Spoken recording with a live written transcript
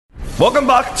Welcome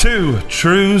back to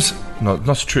True's... No,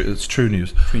 not true. It's True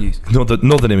News. True News. Know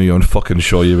the name of your own fucking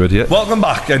show, you idiot. Welcome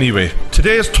back, anyway.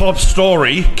 Today's top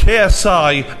story: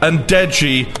 KSI and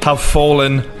DEJI have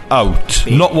fallen out.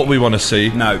 Not what we want to see.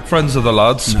 No. Friends of the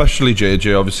lads, especially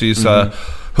JJ. Obviously, he's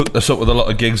hooked us up with a lot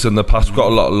of gigs in the past. We've got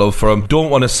a lot of love for him. Don't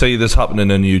want to see this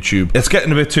happening on YouTube. It's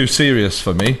getting a bit too serious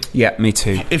for me. Yeah, me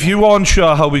too. If you aren't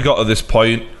sure how we got to this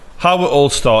point, how it all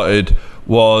started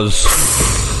was...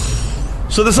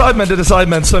 So the Sidemen did a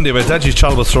Sidemen Sunday where DEJI's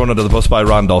child was thrown under the bus by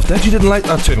Randolph. DEJI didn't like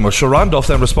that too much, so Randolph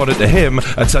then responded to him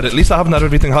and said, at least I haven't had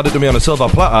everything handed to me on a silver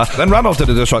platter. Then Randolph did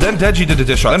a diss track. Then DEJI did a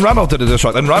diss track. Then Randolph did a diss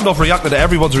track. Then Randolph reacted to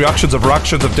everyone's reactions of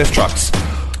diss tracks.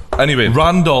 Anyway,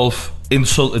 Randolph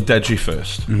insulted DEJI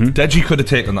first. DEJI could have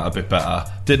taken that a bit better.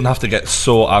 Didn't have to get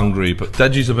so angry, but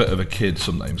DEJI's a bit of a kid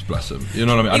sometimes, bless him. You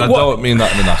know what I mean? And I don't mean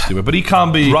that in a nasty way, but he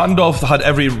can be. Randolph had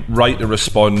every right to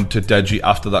respond to DEJI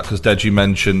after that, because DEJI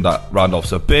mentioned that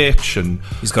Randolph's a bitch and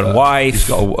he's got a wife. He's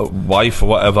got a wife or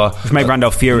whatever. Which made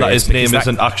Randolph furious. That his name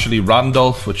isn't actually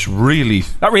Randolph, which really...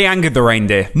 That really angered the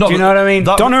reindeer. Do you know what I mean?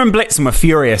 Donna and Blitzen were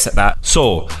furious at that.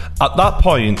 So, at that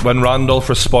point, when Randolph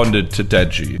responded to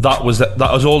DEJI, that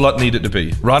was all that needed to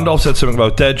be. Randolph said something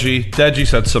about DEJI. DEJI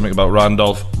said something about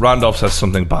Randolph. Randolph says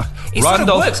something back. It sort of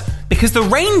works, because the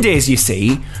reindeers, you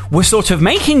see, were sort of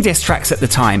making diss tracks at the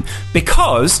time,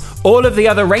 because all of the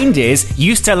other reindeers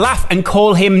used to laugh and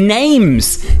call him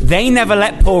names. They never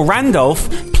let poor Randolph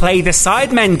play the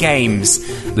Sidemen games.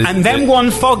 And then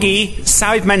one foggy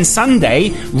Sidemen Sunday,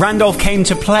 Randolph came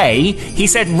to play. He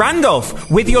said, Randolph,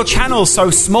 with your channel so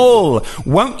small,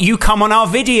 won't you come on our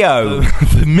video?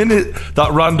 The minute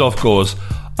that Randolph goes,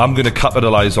 I'm going to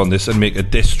capitalise on this and make a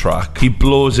diss track, he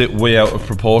blows it way out of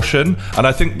proportion. And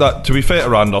I think that, to be fair to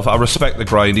Randolph, I respect the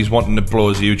grind. He's wanting to blow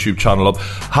his YouTube channel up.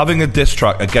 Having a diss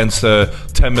track against a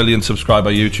 10 million subscriber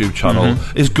YouTube channel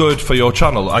is good for your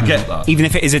channel. I get that. Even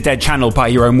if it is a dead channel, by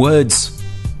your own words.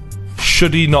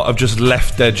 Should he not have just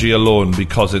left DEJI alone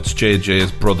because it's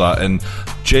JJ's brother, and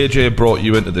JJ brought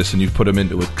you into this and you've put him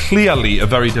into it? Clearly a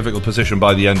very difficult position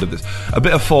by the end of this. A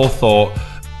bit of forethought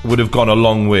would have gone a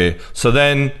long way. So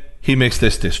then he makes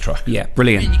this diss track. Yeah,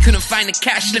 brilliant. You couldn't find the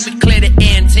cash, let me clear the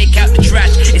air and take out the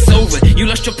trash. It's over, you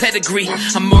lost your pedigree.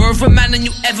 I'm more of a man than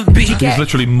you ever be. He's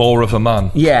literally more of a man.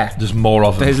 Yeah. There's more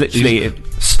of him. There's literally...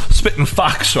 spitting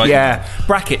facts, right? Yeah,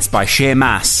 brackets by sheer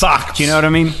mass. Facts. Do you know what I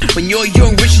mean? When you're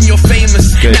young, rich and you're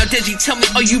famous. Good. Now DEJI, tell me,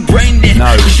 are you brain dead?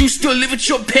 No. Cause you still live with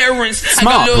your parents.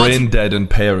 Smart. Brain dead and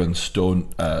parents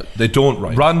don't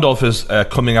write. Randolph is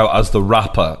coming out as the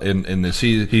rapper in this.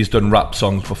 He's done rap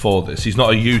songs before this. He's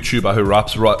not a YouTuber who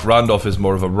raps. Randolph is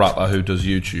more of a rapper who does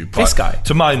YouTube. This guy?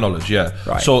 To my knowledge, yeah.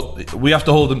 Right. So we have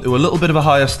to hold him to a little bit of a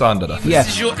higher standard, I think. Yeah.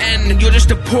 This is your end. You're just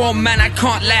a poor man, I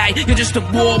can't lie. You're just a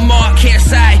Walmart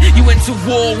KSI. You went to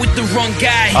war with the wrong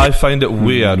guy. I find it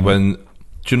weird when...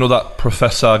 Do you know that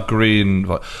Professor Green...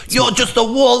 You're just a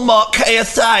Walmart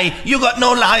KSI. You got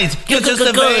no lies. You're just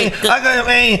a V. I got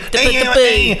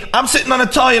me. I'm sitting on a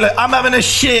toilet. I'm having a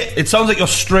shit. It sounds like you're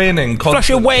straining constantly. Flush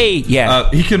away. Yeah.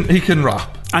 He can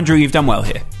rap. Andrew, you've done well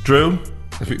here. Drew,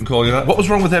 if we can call you that. What was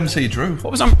wrong with MC Drew?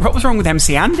 What was wrong with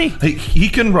MC Andy? He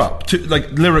can rap,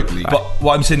 lyrically. Right. But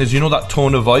what I'm saying is, you know that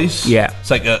tone of voice? Yeah.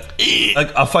 It's like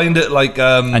I find it like...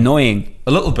 annoying.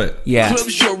 A little bit. Yeah.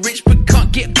 Clubs, you're rich but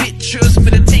can't get pictures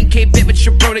for the 10k bet with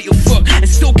your bro that you fuck and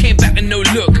still came back with no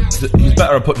look. He's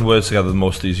better at putting words together than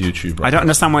most of these YouTube rappers. I don't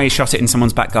understand why he shot it in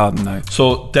someone's back garden, though.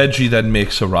 So DEJI then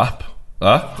makes a rap.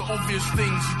 Huh? For obvious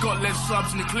things, you got less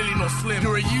subs and you're clearly not slim.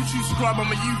 You're a YouTube scribe,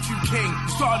 I'm a YouTube king. You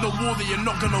started a war that you're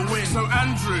not gonna win. So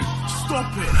Andrew,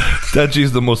 stop it.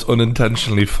 DEJI's the most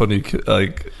unintentionally funny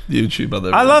YouTuber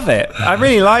there. I love it. I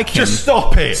really like him. Just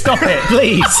stop it. Stop it,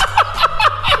 please.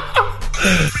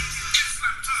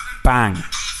 Bang.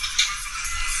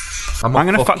 I'm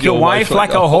gonna fuck your wife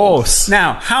like a horse.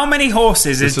 Now, how many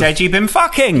horses has DEJI been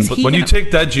fucking? When you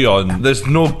take DEJI on, there's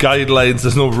no guidelines,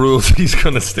 there's no rules he's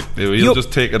gonna stick to. He'll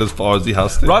just take it as far as he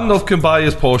has to. Randolph can buy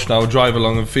his Porsche now, drive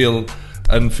along and feel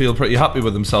pretty happy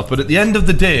with himself. But at the end of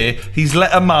the day, he's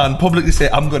let a man publicly say,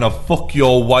 I'm gonna fuck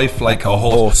your wife like a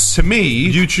horse. To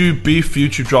me, YouTube beef,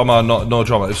 YouTube drama, no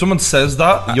drama. If someone says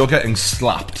that, you're getting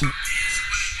slapped.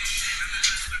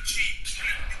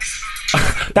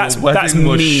 That's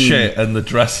mean. Shit and the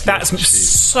dress. That's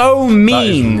so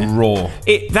mean. That is raw.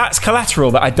 That's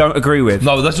collateral that I don't agree with.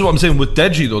 No, this is what I'm saying with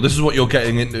DEJI though. This is what you're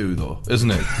getting into though, isn't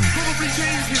it?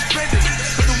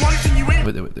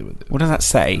 Wait. What does that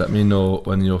say? Let me know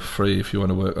when you're free if you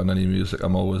want to work on any music.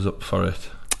 I'm always up for it.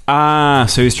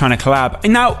 So he's trying to collab.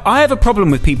 Now, I have a problem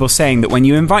with people saying that when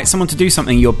you invite someone to do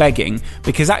something, you're begging,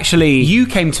 because actually you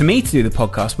came to me to do the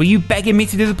podcast. Were you begging me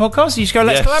to do the podcast? You just go,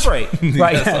 let's collaborate.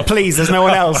 Right, Yes. please, there's no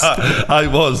one else. I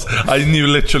was. I knew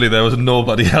literally there was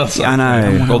nobody else. I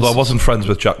know. Although I wasn't friends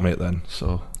with Jackmate then,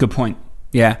 so... Good point.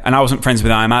 Yeah, and I wasn't friends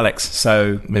with I Am Alex,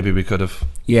 so... Maybe we could have.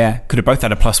 Yeah, could have both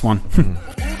had a +1. All the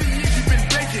years you've been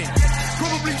begging,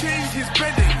 probably changed his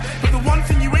bedding. But the one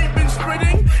thing you ain't been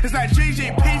spreading is that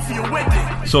JJ paid for your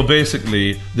wedding. So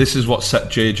basically, this is what set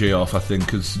JJ off, I think,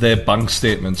 because their bank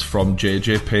statements from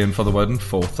JJ paying for the wedding,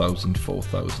 4,000,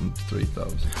 4,000,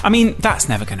 3,000. I mean, that's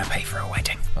never going to pay for a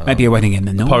wedding. Maybe a wedding in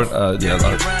the north. Yeah,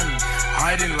 that.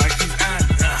 Hiding like he's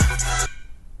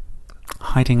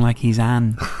Hiding like he's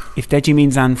Anne. If Deji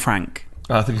means Anne Frank.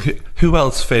 I think who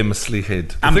else famously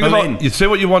hid? Anne Boleyn. You say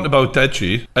what you want about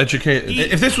Deji, educated.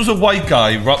 If this was a white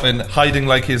guy rapping hiding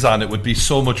like his Anne, it would be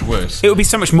so much worse. It would be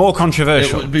so much more It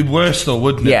controversial. would be worse though,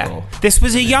 wouldn't it? Yeah. Though? This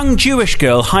was a young Jewish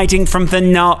girl hiding from the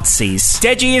Nazis.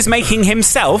 Deji is making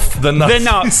himself The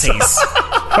Nazis.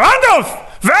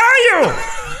 Randolph! Where are you?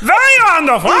 Where are you,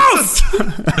 Randolph?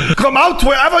 Out! Come out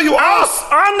wherever you are!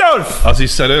 Randolph! As he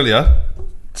said earlier,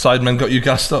 Sidemen got you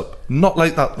gassed up. Not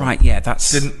like that. Right, yeah,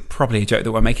 that's probably a joke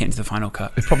that won't make it into the final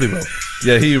cut. It probably will.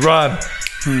 Yeah, he ran.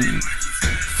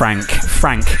 Frank.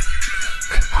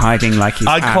 Hiding like he's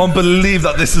I Anne. can't believe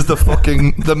that this is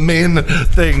the main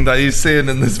thing that he's saying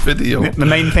in this video. The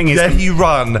main thing is... Yeah, he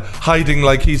ran hiding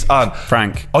like he's Anne.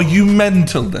 Frank. Are you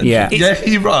mental then? Yeah. Yeah,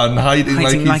 he ran hiding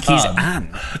like he's Anne. Anne.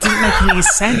 It didn't make any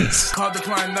sense. can't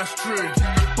decline, that's true.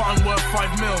 But I'm worth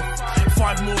 5 mil,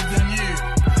 5 more than you.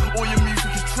 All your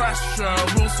music is trash,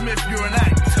 Will Smith, you're an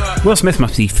actor. Will Smith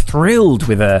must be thrilled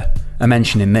with a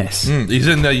mention in this. He's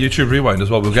in YouTube Rewind as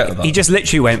well. We'll get to that. He just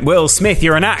literally went, Will Smith,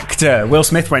 you're an actor. Will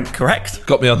Smith went, correct.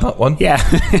 Got me on that one. Yeah.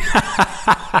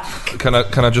 Can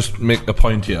I just make a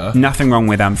point here? Nothing wrong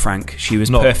with Anne Frank. She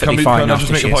was perfectly fine Can I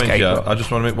just after make she a point escaped. here? I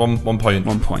just want to make one point.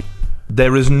 1 point.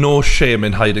 There is no shame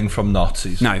in hiding from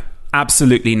Nazis. No.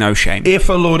 Absolutely no shame. If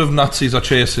a load of Nazis are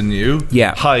chasing you,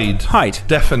 Yeah. hide.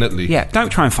 Definitely. Yeah, don't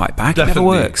try and fight back. It never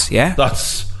works, yeah?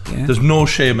 There's no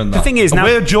shame in that. The thing is, now...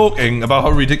 we're joking about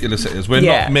how ridiculous it is. We're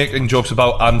not making jokes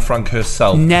about Anne Frank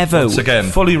herself. Never. Once again,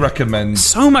 fully recommend.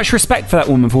 So much respect for that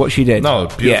woman for what she did. No,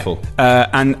 beautiful. Yeah.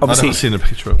 And obviously... I've seen a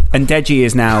picture of it. And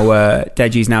Deji's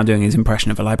now doing his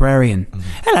impression of a librarian.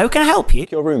 Hello, can I help you?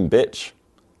 Your room, bitch.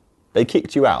 They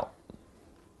kicked you out.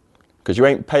 Because you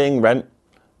ain't paying rent.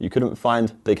 You couldn't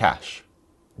find the cash.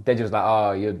 Deji was like,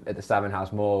 oh, you're at the Simon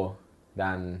house more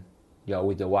than you're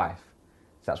with your wife.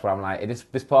 So that's what I'm like. In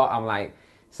this part, I'm like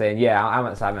saying, yeah, I'm at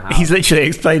the Simon house. He's literally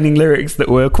explaining lyrics that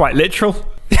were quite literal.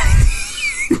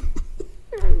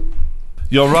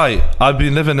 You're right. I've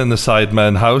been living in the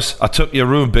Sidemen house. I took your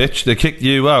room, bitch. They kicked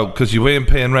you out because you weren't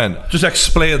paying rent. Just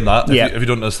explain that if you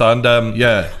don't understand.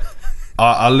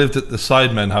 I lived at the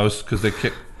Sidemen house because they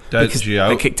kicked Deji out.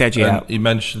 They kicked Deji out. He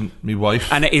mentioned me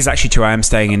wife. And it is actually true. I am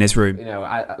staying in his room. You know,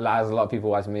 as a lot of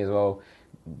people watch me as well,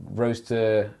 rose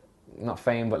to not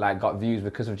fame, but like got views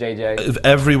because of JJ. Of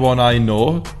everyone I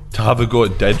know to have a go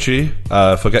at Deji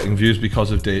for getting views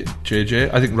because of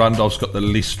JJ, I think Randolph's got the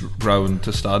least ground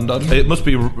to stand on. It must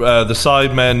be the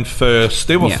Sidemen first.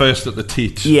 They were first at the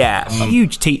teat. Yeah,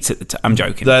 huge teats at the time. I'm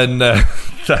joking. Then a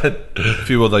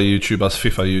few other YouTubers,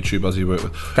 FIFA YouTubers he worked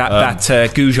with. That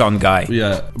Goujon guy.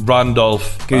 Yeah,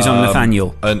 Randolph, Goujon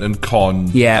Nathaniel, and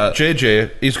Con. Yeah,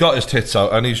 JJ, he's got his tits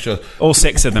out and he's just all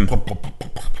 6 of them.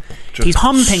 He's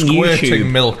pumping squirting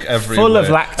YouTube, milk everywhere, full of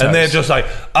lactose, and they're just like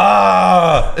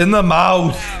in the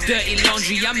mouth. Dirty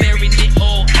laundry, I'm airing it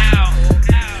all out.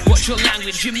 What's your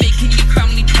language? You're making your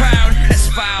family proud. That's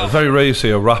foul. Very rare you see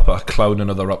a rapper clown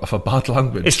another rapper for bad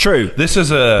language. It's true. This is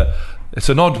it's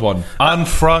an odd one. Anne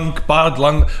Frank, bad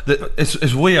language.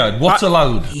 It's weird. What's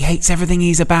allowed? He hates everything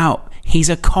he's about. He's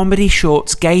a comedy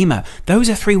shorts gamer. Those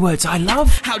are 3 words I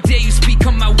love. How dare you speak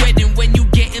on my wedding when you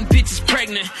getting bitches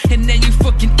pregnant and then you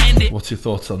fucking end it. What's your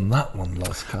thoughts on that one,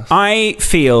 Lascast? I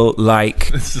feel like...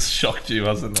 This has shocked you,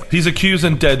 hasn't it? He's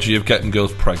accusing Deji of getting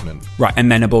girls pregnant. Right,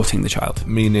 and then aborting the child.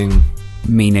 Meaning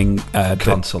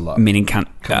cancel that. Meaning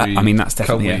I mean, that's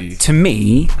definitely to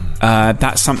me,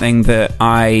 that's something that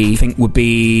I think would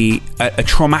be a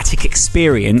traumatic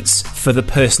experience for the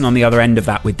person on the other end of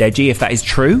that with Deji, if that is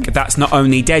true. If that's not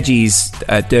only Deji's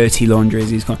dirty laundry, as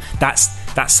he's gone,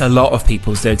 that's a lot of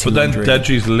people's dirty laundry. But then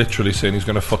Deji's literally saying he's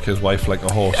going to fuck his wife like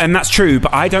a horse. And that's true,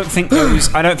 but I don't think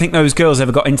those girls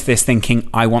ever got into this thinking,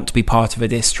 I want to be part of a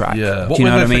diss track. Yeah. Do you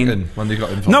know what I mean? When they got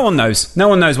involved? No one knows. No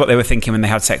one knows what they were thinking when they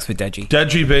had sex with Deji.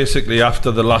 Deji basically, after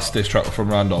the last diss track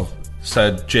from Randolph,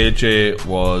 said JJ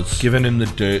was giving him the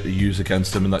dirt to use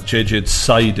against him, and that JJ had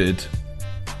sided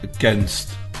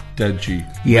against DEJI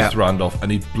with Randolph,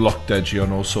 and he blocked DEJI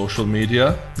on all social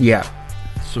media. Yeah.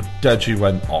 So DEJI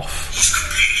went off. He's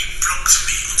completely blocked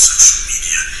me on social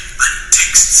media and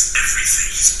texts everything.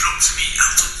 He's blocked me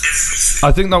out of everything.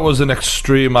 I think that was an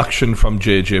extreme action from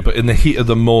JJ, but in the heat of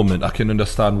the moment, I can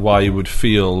understand why he would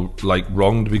feel like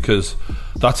wronged, because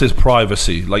that's his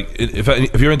privacy. Like, if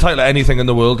you're entitled to anything in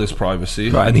the world, it's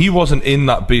privacy. Right. And he wasn't in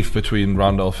that beef between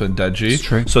Randolph and DEJI. It's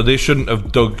true. So they shouldn't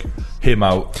have dug him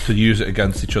out to use it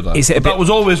against each other. That was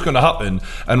always going to happen,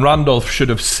 and Randolph should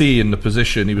have seen the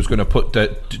position he was going to put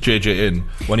JJ in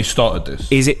when he started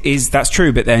this. That's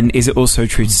true, but then is it also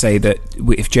true to say that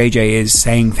if JJ is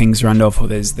saying things to Randolph, or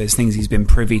there's things he's been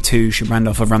privy to, should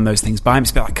Randolph have run those things by him?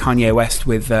 It's a bit like Kanye West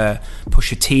with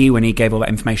Pusha T when he gave all that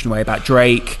information away about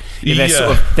Drake.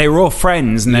 They were all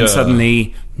friends, and then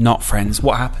suddenly not friends.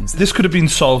 What happens then? This could have been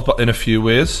solved in a few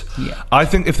ways. Yeah. I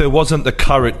think if there wasn't the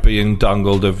carrot being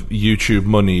dangled of YouTube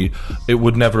money, it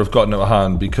would never have gotten out of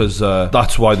hand, because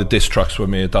that's why the diss tracks were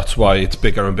made. That's why it's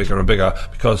bigger and bigger and bigger,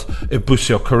 because it boosts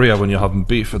your career when you're having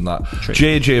beef and that. True.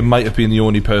 JJ might have been the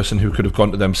only person who could have gone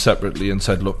to them separately and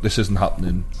said, look, this isn't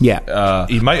happening. Yeah.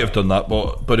 He might have done that,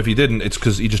 but if he didn't, it's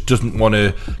because he just doesn't want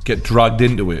to get dragged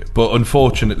into it. But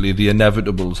unfortunately, the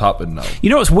inevitables happen now. You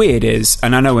know what's weird is,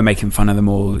 and I know we're making fun of them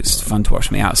all, it's fun to watch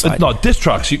from the outside. Not diss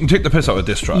tracks. You can take the piss out of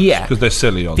diss tracks. Yeah. Because they're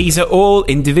silly. These are all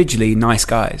individually nice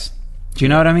guys. Do you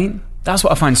know what I mean? That's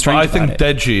what I find strange about it. I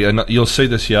think DEJI, and you'll see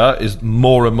this here, is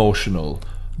more emotional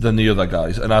than the other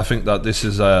guys, and I think that this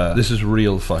is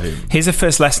real for him. Here's a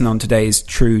first lesson on today's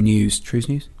True News. True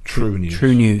News? True News.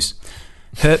 True News.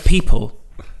 Hurt people.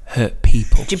 Hurt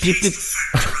people.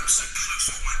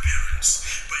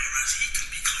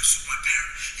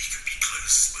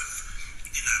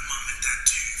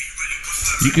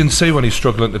 You can see when he's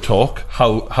struggling to talk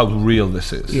how real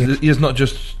this is. Yeah. He's not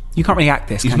just. You can't really act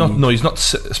this. He's can not. you? No, he's not.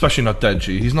 Especially not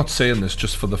DEJI. He's not saying this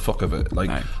just for the fuck of it. Like,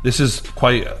 No. this is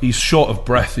quite. He's short of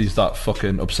breath. He's that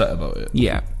fucking upset about it.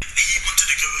 Yeah. He wanted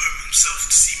to go home himself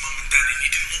to see mum and dad, and he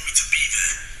didn't want me to be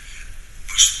there,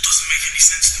 which doesn't make any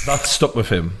sense to me. That stuck with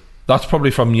him. That's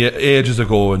probably from ages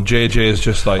ago, and JJ is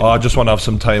just like, I just want to have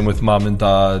some time with mum and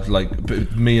dad, like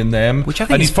me and them. Which I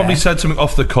think and is he's probably fair. said something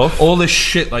off the cuff. All this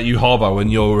shit that you harbour when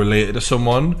you're related to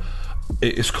someone,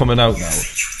 it's coming out now. You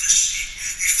think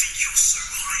you're so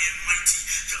high and mighty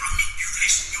that you're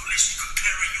literally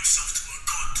comparing yourself to a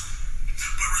god,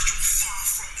 whereas you're far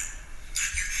from it.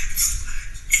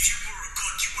 If you were a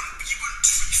god, you wouldn't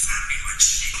treat family like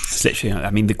shit. It's literally,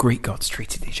 I mean, the Greek gods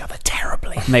treated each other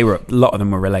terribly. And a lot of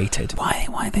them were related. Why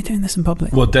are they doing this in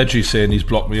public? Well, DEJI's saying he's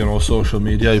blocked me on all social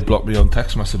media. He blocked me on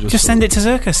text messages. Just send it to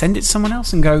Zerka. Send it to someone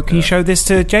else and go, can you show this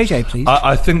to JJ, please?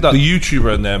 I think that the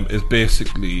YouTuber in them is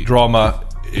basically drama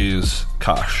is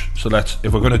cash. So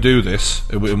if we're going to do this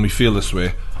and we feel this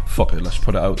way, fuck it, let's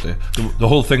put it out there. The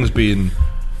whole thing's been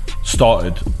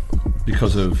started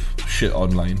because of shit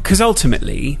online. Because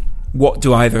ultimately, what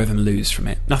do either of them lose from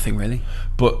it? Nothing really.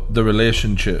 But the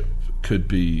relationship could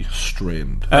be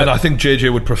strained. And I think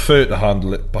JJ would prefer to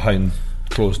handle it behind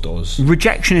closed doors.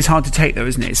 Rejection is hard to take, though,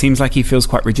 isn't it? It seems like he feels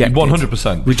quite rejected.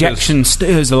 100%. Rejection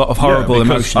stirs a lot of horrible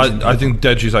emotions. I think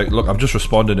DEJI's like, look, I'm just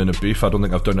responding in a beef. I don't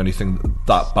think I've done anything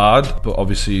that bad. But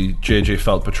obviously, JJ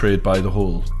felt betrayed by the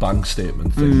whole bank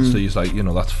statement thing. So he's like,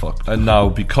 that's fucked. And now,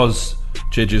 because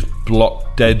JJ's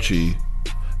blocked DEJI,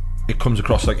 it comes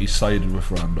across like he sided with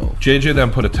Randolph. JJ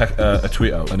then put a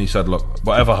tweet out and he said, look,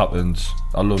 whatever happens,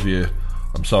 I love you,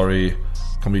 I'm sorry,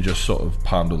 can we just sort of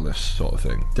handle this sort of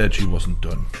thing? DEJI wasn't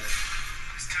done.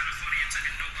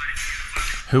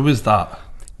 Who is that?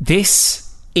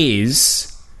 This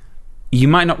is... You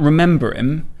might not remember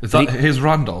him. Is that his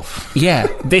Randolph? Yeah.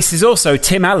 This is also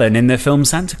Tim Allen in the film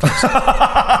Santa Claus.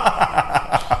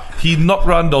 He knocked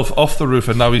Randolph off the roof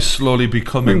and now he's slowly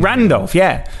becoming... Randolph,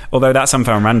 yeah. Although that's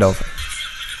unfair on Randolph.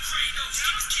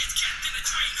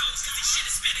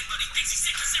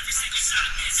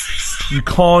 You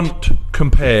can't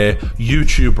compare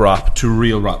YouTube rap to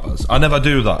real rappers. I never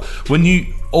do that. When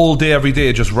you all day, every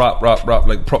day, just rap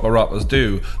like proper rappers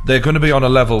do, they're going to be on a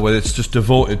level where it's just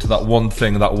devoted to that one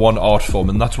thing, that one art form,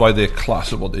 and that's why they're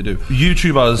class at what they do.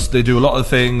 YouTubers, they do a lot of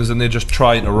things and they're just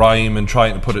trying to rhyme and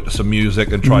trying to put it to some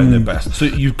music and trying their best. So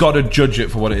you've got to judge it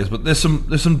for what it is, but there's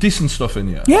some decent stuff in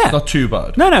here. Yeah. Not too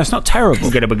bad. No, it's not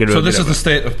terrible. So this is the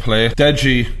state of play.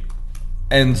 DEJI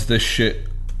ends this shit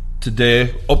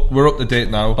today, we're up to date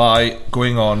now by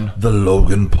going on the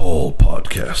Logan Paul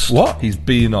podcast. What? He's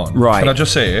been on. Right. Can I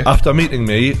just say, after meeting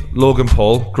me, Logan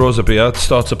Paul grows a beard,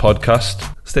 starts a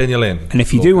podcast, stay in your lane. And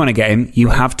if you do want to get him, you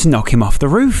have to knock him off the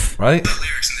roof. Right?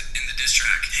 Lyrics in the diss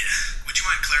track. Would you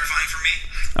mind clarifying for me?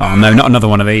 Oh, no, not another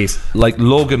one of these. Like,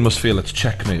 Logan must feel it's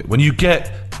checkmate. When you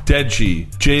get DEJI,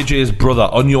 JJ's brother,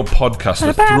 on your podcast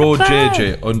to throw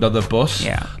JJ under the bus,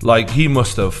 Yeah. like, he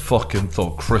must have fucking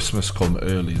thought Christmas come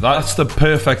early. That's the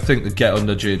perfect thing to get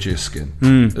under JJ's skin,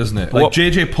 isn't it? Like,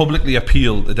 JJ publicly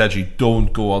appealed to DEJI,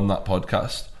 don't go on that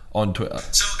podcast on Twitter.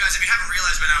 So, guys, if you haven't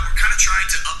realized by now, we're kind of trying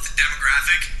to up the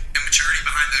demographic and maturity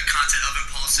behind the content of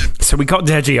Impulsive. So we got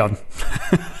DEJI on.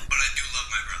 But I do love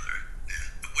my brother,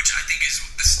 which I think is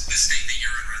the state that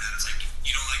you're in right now. It's like,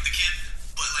 you don't like the kid,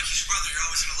 but like he's your brother, you're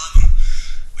always going to love him.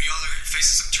 But y'all are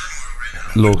facing some turmoil right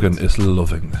now. Logan is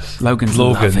loving this. Logan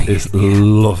loving is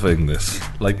loving this.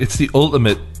 Like, it's the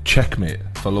ultimate checkmate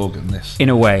for Logan, this. In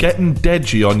a way. Getting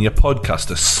DEJI on your podcast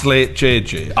to slate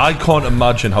JJ, I can't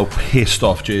imagine how pissed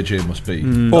off JJ must be.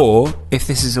 Or, if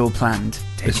this is all planned,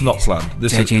 It's not planned.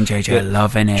 This DEJI and JJ are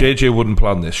loving it. JJ wouldn't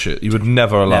plan this shit. He would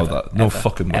never allow Never, that. No ever,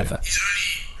 fucking way. ever. He's only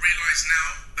realised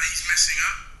now that he's messing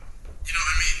up. You know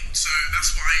what I mean? So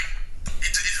that's why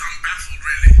I'm baffled,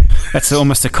 really. That's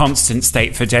almost a constant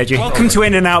state for DEJI. Welcome to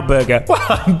In-N-Out Burger. Well,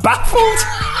 I'm baffled.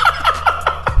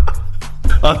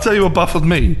 I'll tell you what baffled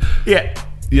me. Yeah.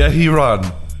 Yeah, he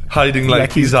ran. Hiding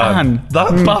like he's on. That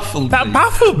baffled me. That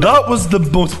baffled me. That was the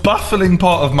most baffling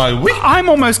part of my week. I'm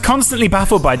almost constantly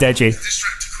baffled by DEJI. This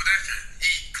track to Quedeca,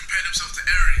 he compared himself to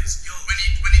Ares. Yo, when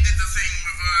he did the thing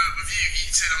with you,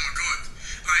 he said I'm a god.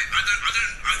 Like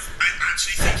I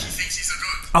actually think he thinks he's a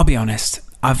god. I'll be honest.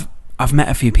 I've met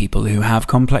a few people who have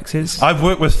complexes. I've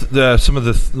worked with some of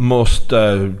the most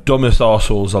dumbest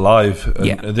arseholes alive. And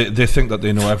Yeah. they think that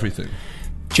they know everything.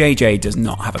 JJ does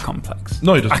not have a complex.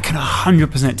 No, he doesn't. I can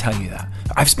 100% tell you that.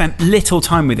 I've spent little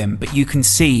time with him, but you can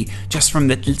see just from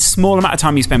the small amount of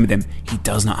time you spend with him, he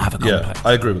does not have a complex. Yeah,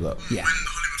 I agree with that. Yeah. When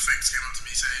the Hollywood fakes came up to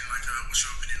me saying like, what's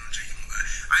your opinion on Jake and all that,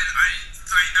 I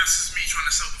that's just me trying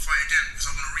to sell the fight again because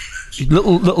I want a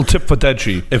rematch. Little tip for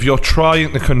DEJI: if you're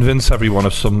trying to convince everyone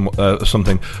of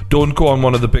something, don't go on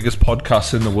one of the biggest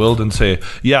podcasts in the world and say,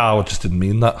 "Yeah, I just didn't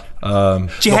mean that."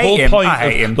 Do you hate him? I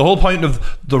hate him. The whole point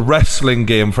of the wrestling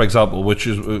game, for example, which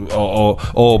is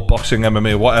or boxing,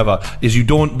 MMA, whatever, is you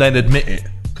don't then admit it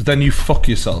because then you fuck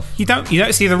yourself. You don't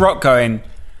see The Rock going,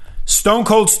 Stone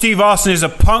Cold Steve Austin is a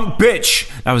punk bitch.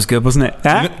 That was good, wasn't it?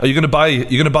 Huh? Are you gonna buy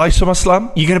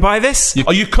SummerSlam? You gonna buy this?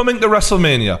 Are you coming to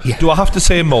WrestleMania? Yeah. Do I have to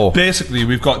say more? Basically,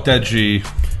 we've got DEJI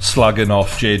slagging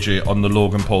off JJ on the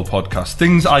Logan Paul podcast.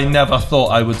 Things I never thought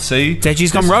I would see.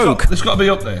 DEJI's gone rogue. It's got to be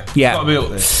up there. Yeah. It's got to be up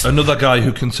there. Another guy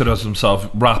who considers himself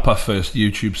rapper first,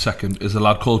 YouTube second, is a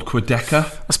lad called Quedeca.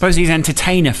 I suppose he's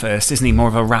entertainer first, isn't he? More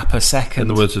of a rapper second. In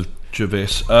the words of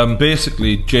Gervais.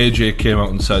 Basically, JJ came out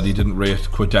and said he didn't rate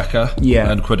Quedeca.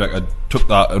 Yeah. And Quedeca took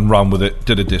that and ran with it,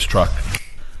 did a diss track.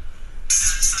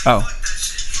 Oh.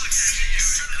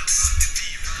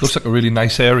 Looks like a really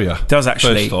nice area. Does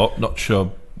actually. First thought, not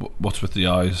sure what's with the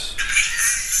eyes.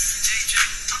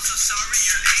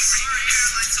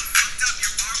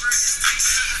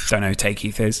 Don't know who Take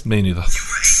Keith is. Me neither.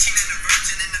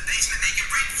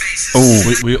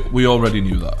 Oh. We already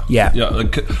knew that. Yeah. Yeah.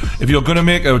 Like, if you're going to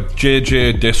make a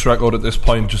JJ diss record at this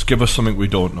point, just give us something we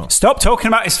don't know. Stop talking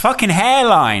about his fucking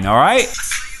hairline, alright?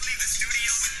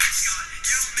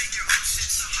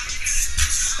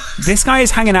 This guy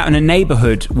is hanging out in a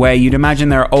neighbourhood where you'd imagine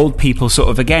there are old people sort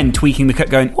of, again, tweaking the cut,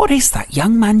 going, what is that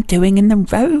young man doing in the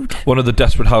road? One of the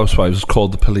Desperate Housewives is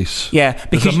called the police. Yeah, There's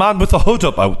because a man with a hood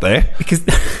up out there. Because,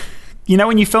 you know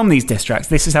when you film these diss tracks,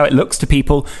 this is how it looks to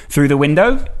people through the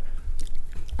window.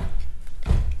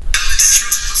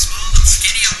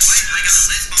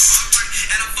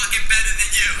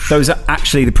 Those are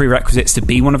actually the prerequisites to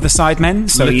be one of the sidemen.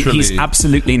 So he's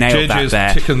absolutely nailed that JJ's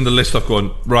there. ticking the list off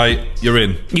going, right, you're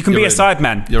in. You can be a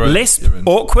sideman. You're in. Lisp, You're in.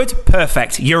 awkward,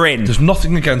 perfect, you're in. There's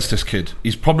nothing against this kid.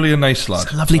 He's probably a nice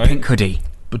lad. Lovely right? pink hoodie.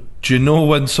 But do you know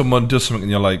when someone does something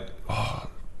and you're like, oh,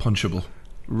 punchable?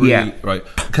 Really? Yeah. Right.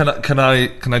 Can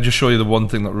I just show you the one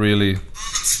thing that really...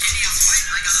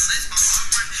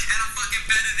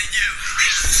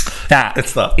 That.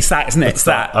 It's that. It's that, isn't it? It's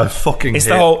that. I fucking It's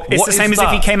hate the whole. It's What the is same as if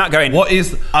that? he came out going, What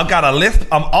is... I've got a lisp,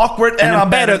 I'm awkward, and I'm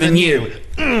better than you.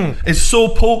 It's so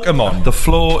Pokemon. The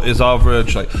flow is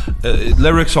average. Like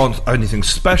lyrics aren't anything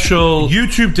special.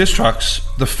 YouTube diss tracks,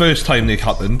 the first time they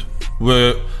happened,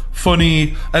 were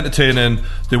funny, entertaining.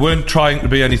 They weren't trying to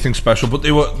be anything special, but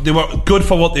they were good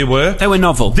for what they were. They were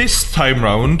novel. This time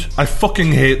round, I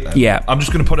fucking hate them. Yeah. I'm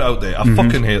just going to put it out there. I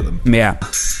fucking hate them. Yeah.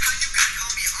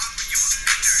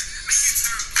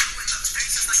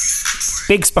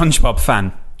 Big SpongeBob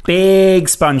fan. Big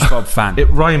SpongeBob fan. It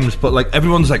rhymes, but like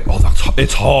everyone's like, oh,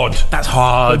 it's hard. That's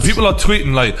hard. Like, people are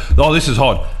tweeting like, oh, this is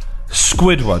hard.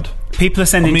 Squidward. People are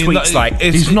sending tweets like...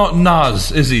 He's not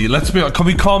Nas, is he? Let's be honest. Can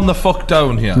we calm the fuck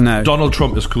down here? No. Donald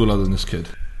Trump is cooler than this kid.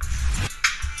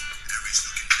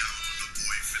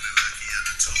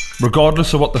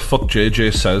 Regardless of what the fuck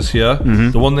JJ says here,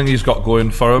 the one thing he's got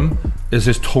going for him is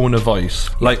his tone of voice.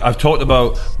 Like, I've talked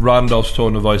about Randolph's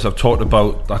tone of voice, I've talked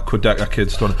about that Quedeca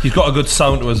kid's tone. He's got a good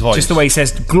sound to his voice. Just the way he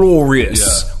says,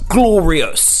 glorious. Yeah.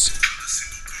 Glorious.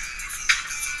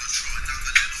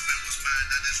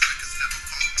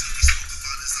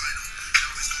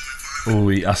 Oh,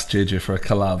 he asked JJ for a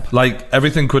collab. Like,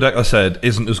 everything Quedeca said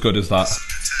isn't as good as that.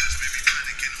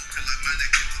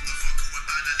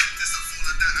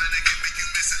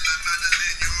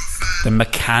 The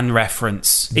McCann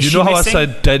reference. Do you know how I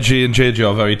said DEJI and JJ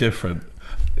are very different?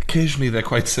 Occasionally they're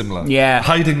quite similar. Yeah.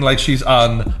 Hiding like she's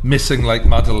Anne, missing like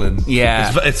Madeline.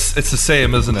 Yeah. It's the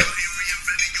same, isn't it?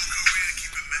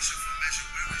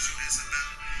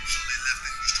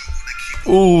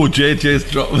 Oh, JJ's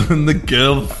dropping the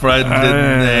girlfriend in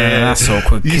there. That's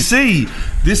awkward. You see,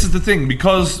 this is the thing,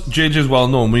 because JJ's well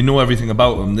known, we know everything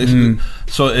about him.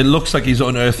 So it looks like he's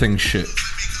unearthing shit.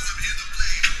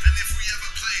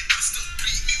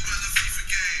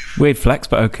 Weird flex,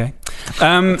 but okay.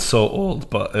 It's so old,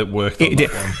 but it worked on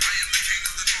that one.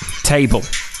 Table.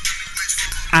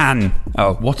 Anne.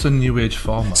 Oh, what's a new age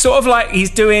farmer? Sort of like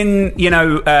he's doing,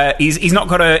 he's not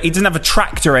got he doesn't have a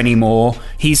tractor anymore.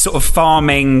 He's sort of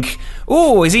farming.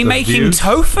 Oh, is he making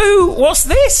tofu? What's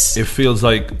this? It feels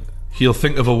like he'll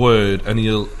think of a word and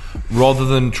he'll, rather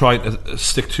than try to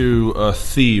stick to a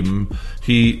theme,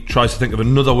 he tries to think of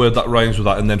another word that rhymes with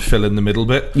that and then fill in the middle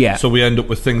bit. Yeah. So we end up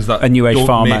with things that a new age don't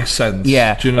farmer make sense.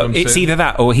 Yeah. Do you know what I'm saying? It's either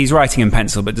that or he's writing in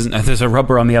pencil but doesn't know there's a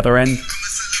rubber on the other end.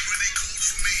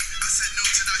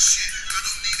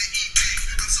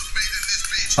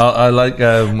 I like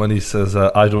when he says,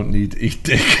 I don't need to eat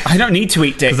dick. I don't need to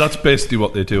eat dick. Because that's basically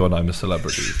what they do on I'm a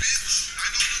Celebrity.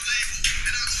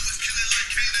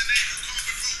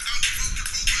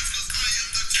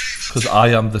 Because I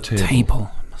am the table.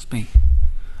 Table. Must be.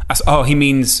 Oh, he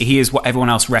means he is what everyone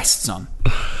else rests on.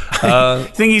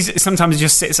 I think sometimes he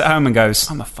just sits at home and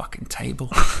goes, I'm a fucking table.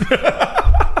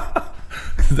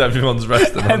 Everyone's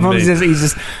rested on me.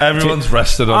 Everyone's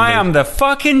rested on me. I am the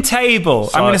fucking table.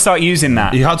 So I'm going to start using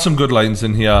that. He had some good lines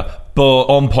in here, but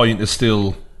On Point is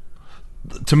still,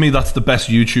 to me, that's the best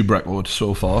YouTube record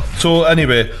so far. So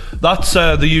anyway, that's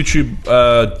the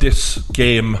YouTube DISS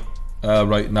game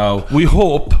right now. We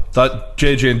hope that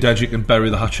JJ and DEJI can bury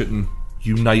the hatchet and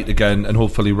unite again, and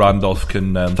hopefully Randolph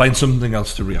can find something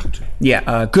else to react to.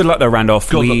 Yeah, good luck though,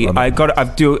 Randolph. I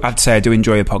have to say I do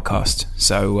enjoy your podcast.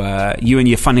 So you and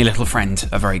your funny little friend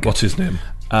are very good. What's his name?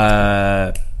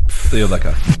 The other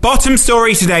guy. Bottom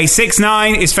story today: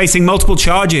 6ix9ine is facing multiple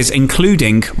charges,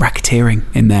 including racketeering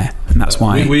in there, and that's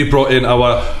why we brought in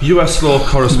our US law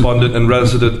correspondent and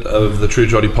resident of the True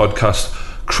Geordie podcast,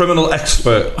 criminal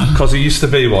expert, because he used to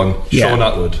be one, Sean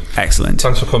Atwood. Excellent.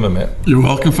 Thanks for coming, mate. You're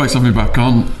welcome. Thanks for having me back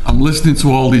on. I'm listening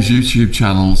to all these YouTube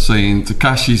channels saying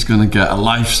Tekashi's going to get a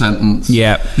life sentence.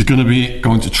 Yeah. He's going to be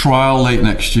going to trial late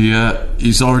next year.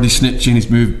 He's already snitching. He's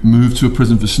moved to a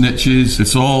prison for snitches.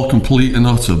 It's all complete and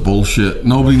utter bullshit.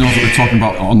 Nobody knows what they're talking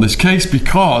about on this case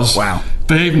because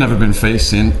they've never been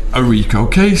facing a RICO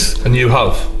case. And you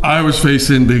have? I was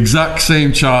facing the exact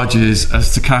same charges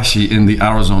as Tekashi in the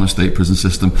Arizona State Prison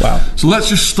System. Wow. So let's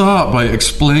just start by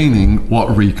explaining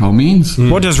what RICO means.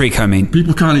 What does RICO mean?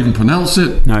 People can't even pronounce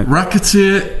it. No.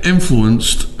 Racketeer,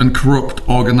 Influenced and Corrupt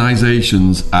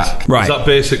Organizations Act. Right. Is that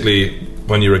basically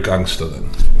when you're a gangster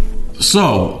then?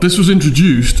 So, this was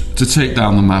introduced to take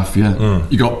down the mafia.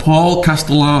 You got Paul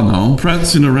Castellano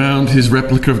prancing around his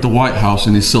replica of the White House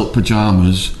in his silk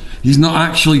pajamas. He's not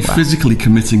actually physically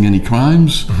committing any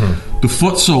crimes. The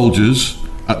foot soldiers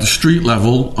at the street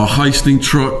level are heisting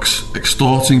trucks,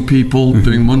 extorting people,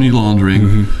 doing money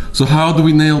laundering. So how do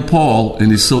we nail Paul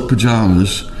in his silk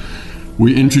pajamas?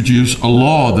 We introduce a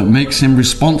law that makes him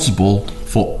responsible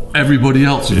for everybody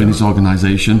else in his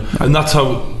organisation. And that's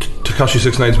how Tekashi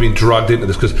 6ix9ine's been dragged into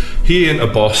this, because he ain't a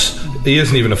boss. He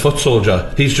isn't even a foot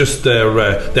soldier. He's just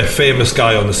their famous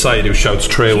guy on the side who shouts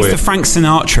 "Tray away." He's the Frank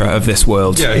Sinatra of this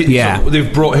world. So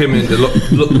they've brought him in to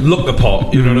look the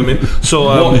part. You know what I mean?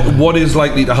 So what is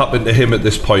likely to happen to him at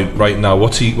this point right now?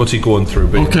 What's he going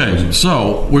through? Okay,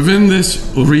 so within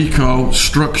this RICO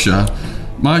structure,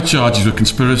 my charges were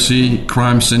conspiracy,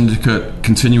 crime syndicate,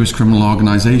 continuous criminal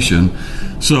organisation.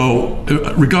 So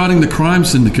regarding the crime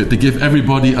syndicate, they give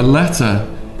everybody a letter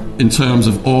in terms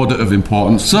of order of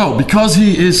importance. So, because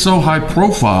he is so high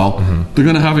profile, they're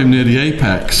going to have him near the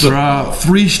apex. There are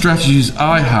 3 strategies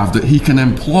I have that he can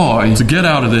employ to get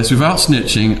out of this without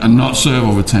snitching and not serve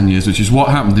over 10 years, which is what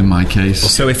happened in my case.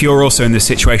 So if you're also in this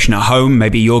situation at home,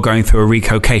 maybe you're going through a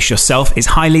RICO case yourself, it's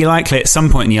highly likely at some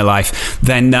point in your life,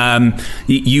 then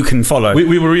you can follow.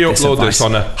 We will re-upload this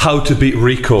on a How to Beat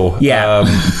RICO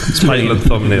title and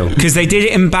thumbnail. Because they did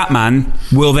it in Batman,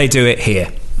 will they do it here?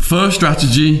 First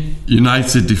strategy,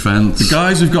 united defence. The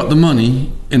guys who've got the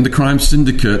money in the crime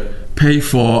syndicate pay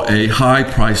for a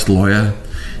high-priced lawyer.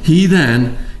 He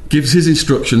then gives his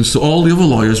instructions to all the other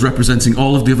lawyers representing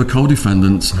all of the other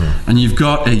co-defendants, and you've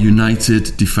got a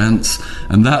united defence,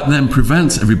 and that then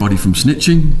prevents everybody from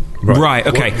snitching. Right,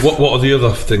 okay. What are the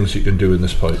other things you can do in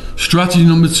this point? Strategy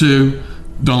number 2,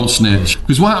 don't snitch.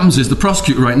 Because what happens is the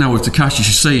prosecutor right now with Tekashi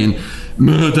is saying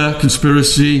murder,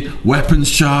 conspiracy, weapons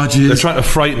charges. They're trying to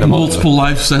frighten them. Multiple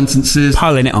life sentences.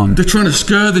 Piling it on. They're trying to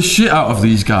scare the shit out of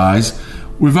these guys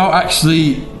without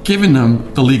actually giving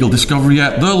them the legal discovery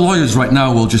yet. Their lawyers right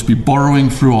now will just be borrowing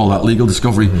through all that legal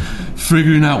discovery,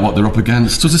 figuring out what they're up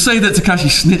against. So to say that Tekashi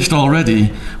snitched already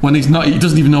when he's not, he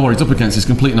doesn't even know what he's up against, is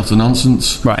complete and utter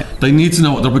nonsense. Right. They need to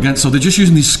know what they're up against, so they're just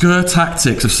using these scare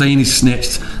tactics of saying he's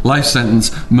snitched, life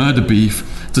sentence, murder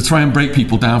beef, to try and break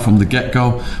people down from the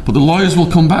get-go. But the lawyers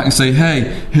will come back and say,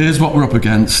 hey, here's what we're up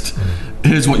against.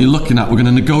 Here's what you're looking at. We're going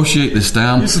to negotiate this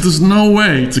down. So there's no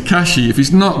way Tekashi, if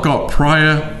he's not got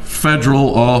prior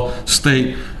federal or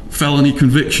state felony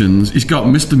convictions, he's got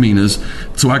misdemeanors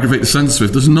to aggravate the sentence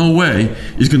with. There's no way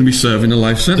he's going to be serving a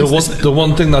life sentence. The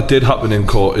one thing that did happen in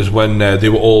court is when they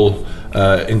were all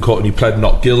in court and he pled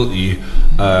not guilty,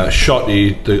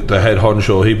 Shotty, the head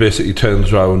honcho, he basically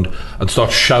turns around and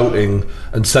starts shouting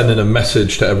and sending a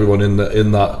message to everyone in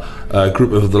that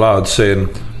group of the lads saying,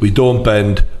 we don't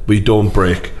bend, we don't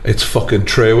break, it's fucking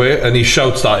Treyway. And he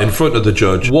shouts that in front of the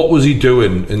judge. What was he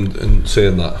doing in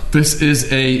saying that? This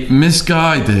is a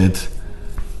misguided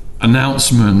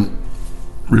announcement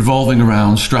revolving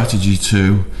around strategy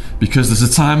 2, because there's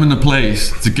a time and a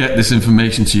place to get this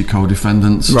information to your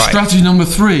co-defendants. Right. Strategy number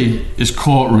 3 is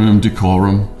courtroom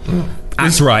decorum.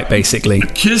 That's right, basically.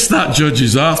 Kiss that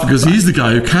judge's ass, because he's the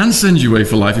guy who can send you away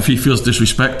for life if he feels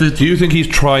disrespected. Do you think he's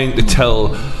trying to tell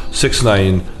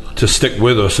 6ix9ine to stick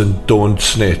with us and don't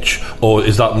snitch, or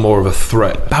is that more of a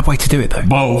threat? Bad way to do it, though.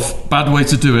 Both. Bad way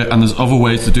to do it, and there's other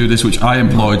ways to do this which I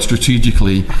employed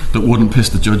strategically that wouldn't piss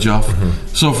the judge off.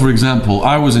 So, for example,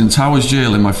 I was in Towers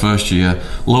Jail in my first year.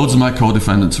 Loads of my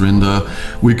co-defendants are in there.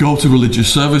 We go to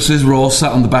religious services. We're all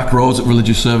sat on the back rows at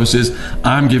religious services.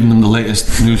 I'm giving them the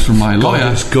latest news from my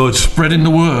lawyer. It's good. Spreading the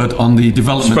word on the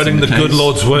development. Spreading the good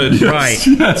Lord's word. Yes,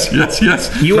 Right.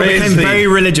 Yes. You Praise became thee. very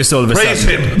religious all of a Praise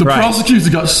sudden. him. The prosecutor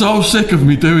got so sick of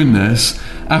me doing this.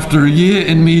 After a year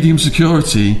in medium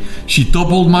security, she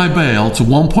doubled my bail to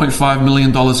 $1.5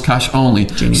 million cash only.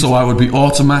 Genius. So I would be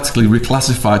automatically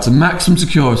reclassified to maximum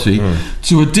security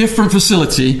to a different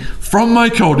facility from my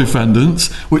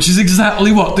co-defendants, which is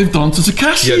exactly what they've done to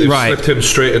Tekashi. Yeah, they've Right. slipped him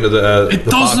straight into the It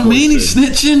doesn't mean he's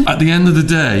snitching. At the end of the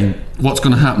day, what's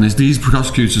going to happen is these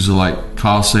prosecutors are like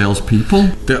car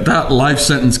salespeople. That life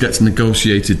sentence gets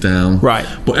negotiated down. Right.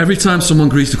 But every time someone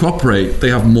agrees to cooperate, they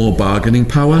have more bargaining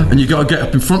power. And you've got to get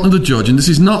up in front of the judge, and this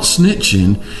is not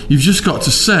snitching. You've just got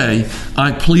to say,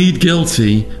 I plead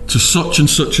guilty to such and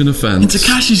such an offence. In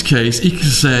Tekashi's case, he can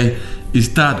say, his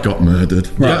dad got murdered.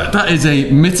 Right. That is a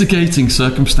mitigating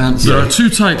circumstance. There are 2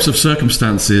 types of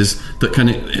circumstances that can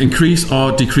increase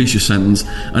or decrease your sentence.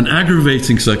 An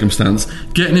aggravating circumstance,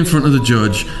 getting in front of the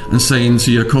judge and saying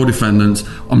to your co-defendant,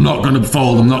 I'm not going to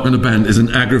fold, I'm not going to bend, is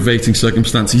an aggravating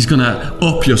circumstance. He's going to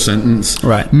up your sentence.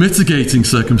 Right. Mitigating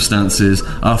circumstances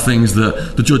are things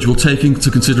that the judge will take into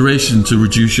consideration to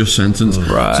reduce your sentence.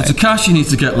 Right. So Tekashi needs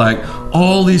to get like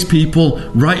all these people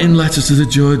writing letters to the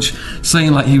judge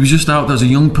saying like he was just out there as a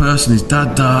young person, his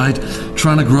dad died,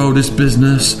 trying to grow this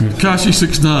business. Tekashi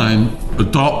 6ix9ine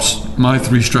adopts my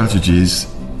 3 strategies.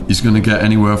 He's going to get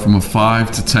anywhere from a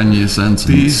 5 to 10 year sentence.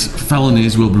 These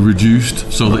felonies will be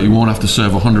reduced so that he won't have to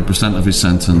serve 100% of his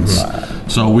sentence.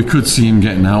 Right. So we could see him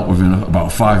getting out within about a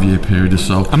 5 year period or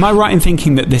so. Am I right in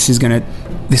thinking that this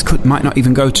might not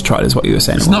even go to trial, is what you were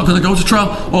saying? It's not going to go to trial.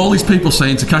 All these people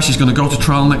saying Tekashi's going to go to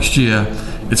trial next year,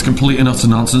 it's complete and utter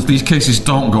nonsense. These cases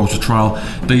don't go to trial.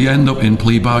 They end up in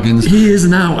plea bargains. He is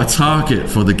now a target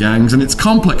for the gangs, and it's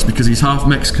complex because he's half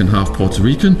Mexican, half Puerto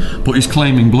Rican, but he's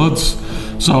claiming Bloods.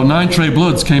 So 9 Trey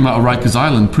Bloods came out of Rikers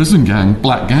Island prison gang,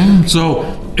 black gang.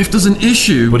 So if there's an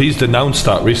issue... But he's denounced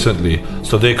that recently,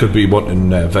 so they could be wanting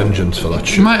vengeance for that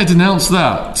shit. He might have denounced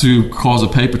that to cause a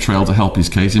paper trail to help his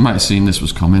case. He might have seen this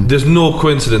was coming. There's no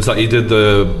coincidence that he did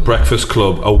the Breakfast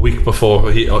Club a week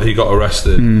before he got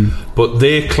arrested. But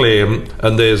they claim,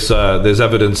 and there's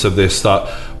evidence of this, that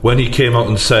when he came out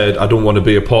and said, I don't want to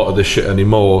be a part of this shit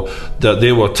anymore, that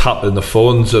they were tapping the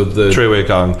phones of the Treyway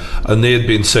gang, and they had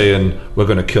been saying, we're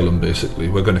going to kill him, basically.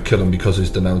 We're going to kill him because he's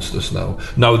denounced us now.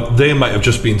 Now, they might have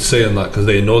just been saying that because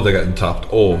they know they're getting tapped,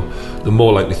 or the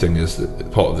more likely thing is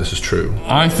that part of this is true.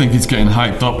 I think it's getting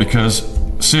hyped up because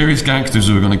serious gangsters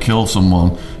who are going to kill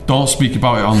someone don't speak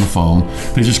about it on the phone.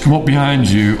 They just come up behind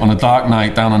you on a dark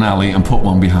night down an alley and put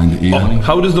one behind your ear.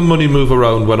 How does the money move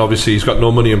around when obviously he's got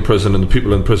no money in prison and the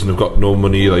people in prison have got no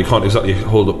money? Like, you can't exactly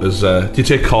hold up his... do you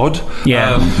take COD?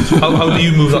 Yeah. How do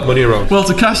you move that money around? Well,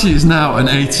 Tekashi is now an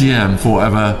ATM for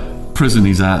whatever prison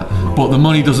he's at, but the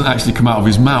money doesn't actually come out of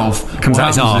his mouth. Comes out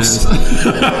his arse.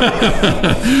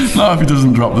 Not if he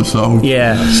doesn't drop the soap.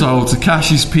 Yeah. So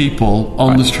Tekashi's people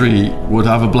on the street would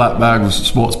have a black bag with a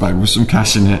sports bag with some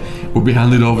cash in it, would be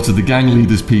handed over to the gang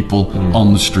leaders' people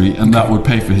on the street, and that would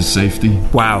pay for his safety.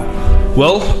 Wow.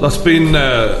 Well, that's been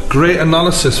great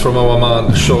analysis from our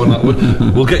man Sean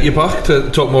Atwood. We'll get you back to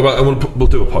talk more about it, and we'll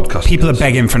do a podcast. People are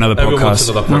begging for another Everyone wants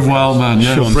podcast. another podcast. With Wild Man,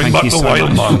 yeah. Sean, Bring thank back you the so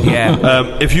Wild much. Man.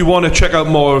 Yeah. If you want to check out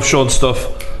more of Sean's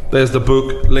stuff, there's the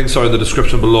book. Links are in the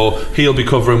description below. He'll be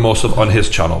covering more stuff on his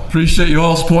channel. Appreciate you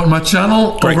all supporting my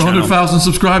channel. Great Over channel. 100,000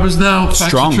 subscribers now.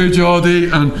 Strong. Thanks to True Geordie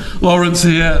and Lawrence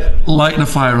here, lighting a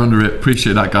fire under it.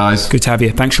 Appreciate that, guys. Good to have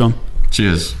you. Thanks, Sean.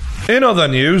 Cheers. In other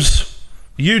news,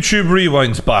 YouTube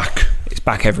Rewind's back. It's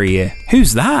back every year.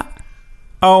 Who's that?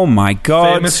 Oh my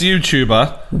God. Famous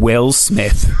YouTuber. Will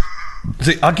Smith.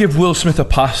 See, I give Will Smith a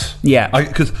pass. Yeah.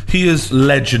 Because he is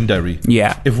legendary.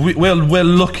 Yeah. If we're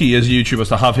lucky as YouTubers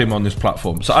to have him on this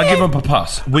platform, so I give him a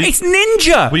pass. It's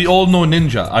Ninja. We all know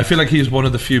Ninja. I feel like he's one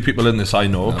of the few people in this I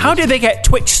know. How did they get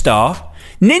Twitch star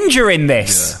Ninja in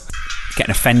this?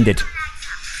 Getting offended.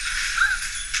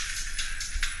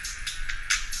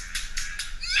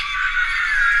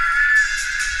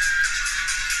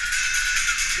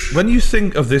 When you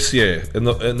think of this year in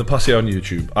the past year on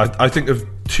YouTube, I think of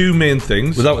two main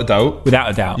things, without a doubt. Without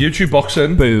a doubt. YouTube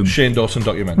boxing, Boom. Shane Dawson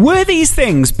documentary. Were these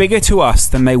things bigger to us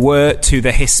than they were to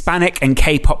the Hispanic and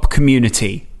K-pop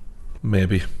community?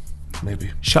 Maybe.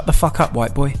 Shut the fuck up,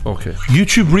 white boy. Okay.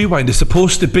 YouTube Rewind is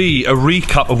supposed to be a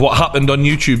recap of what happened on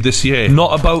YouTube this year,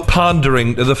 not about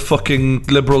pandering to the fucking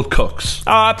liberal cucks.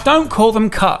 Don't call them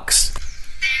cucks.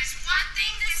 There's one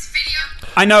thing this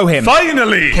video. I know him.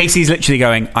 Finally! Casey's literally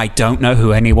going, I don't know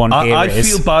who anyone here I is.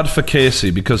 feel bad for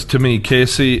Casey because to me,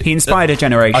 Casey... He inspired a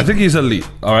generation. I think he's elite,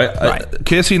 alright? Right.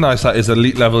 Casey Neistat is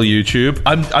elite level YouTube.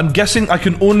 I'm guessing I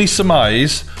can only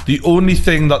surmise the only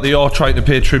thing that they are trying to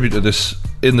pay tribute to this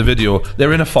in the video,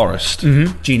 they're in a forest.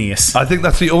 Genius. I think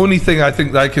that's the only thing I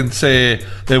think that I can say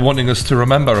they're wanting us to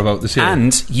remember about this year.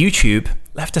 And YouTube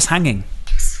left us hanging.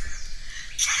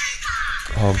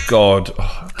 Oh God.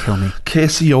 Kill me.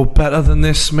 Casey, you're better than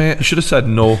this, mate. I should have said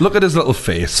no. Look at his little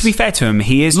face. To be fair to him,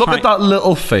 he is Look at that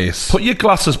little face. Put your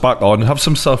glasses back on and have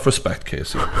some self-respect,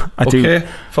 Casey. I do. Okay?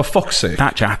 For fuck's sake.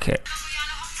 That jacket.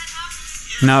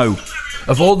 No.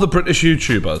 Of all the British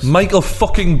YouTubers, Michael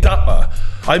fucking Dapper.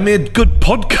 I made good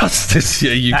podcasts this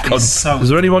year, you That cunt. is so- Is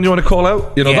there anyone you want to call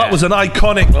out? You know, Yeah. that was an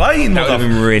iconic line. That would've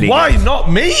been really Why good.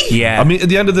 not me? Yeah. I mean, at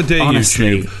the end of the day,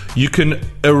 Honestly. YouTube, you can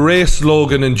erase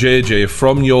Logan and JJ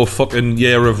from your fucking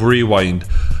year of rewind.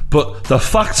 But the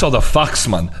facts are the facts,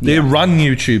 man. They ran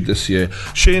YouTube this year.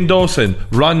 Shane Dawson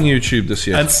ran YouTube this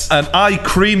year. And I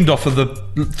creamed off of the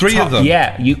three of them.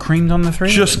 Yeah, you creamed on the three?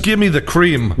 Just give me the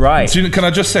cream. Right. So, can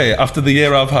I just say, after the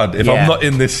year I've had, if Yeah. I'm not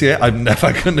in this year, I'm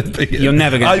never going to be in. You're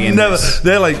never gonna be in this.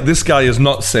 They're like, this guy is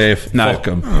not safe. No. Fuck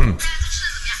him.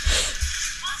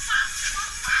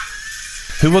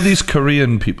 Who are these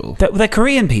Korean people? They're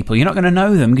Korean people. You're not going to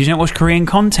know them because you don't watch Korean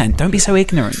content. Don't be so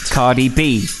ignorant. Cardi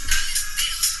B.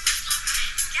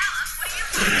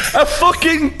 A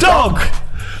fucking dog!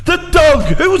 The dog!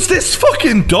 Who's this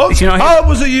fucking dog? You know, I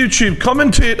was a YouTube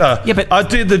commentator. Yeah, but- I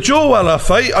did the Joe Weller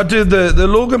fight. I did the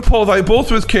Logan Paul fight,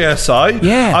 both with KSI.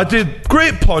 Yeah. I did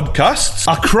great podcasts.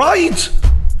 I cried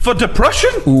for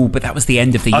depression. Ooh, but that was the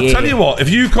end of the I'll year. tell you what, if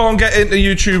you can't get into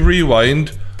YouTube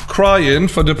Rewind crying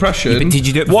for depression, Yeah, but did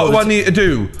you do it what do before I need to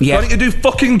do? Yeah. Do I need to do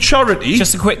fucking charity?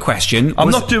 Just a quick question. I'm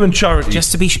not doing charity.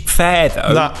 Just to be fair,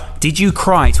 though, Nah. did you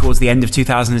cry towards the end of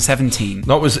 2017?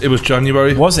 No, it was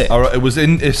January. Was it? All right, it was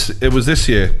this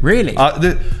year. Really?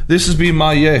 This has been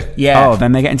my year. Yeah. Oh,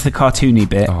 then they get into the cartoony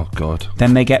bit. Oh God.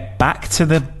 Then they get back to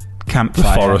the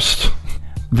campfire. Forest.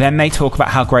 Then they talk about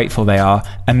how grateful they are,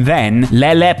 and then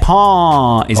Lele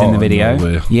Pon is in the video. No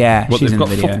way. Yeah, What, she's they've in got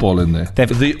the video. football in there.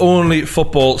 They've- The only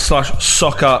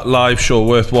football/soccer live show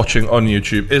worth watching on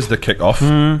YouTube is the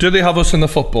kickoff. Do they have us in the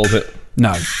football bit?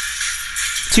 No.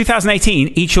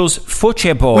 2018 equals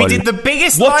football. We did the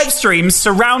biggest live streams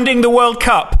surrounding the World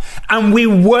Cup, and we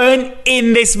weren't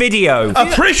in this video.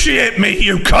 Appreciate me,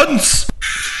 you cunts!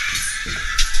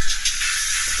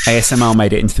 ASMR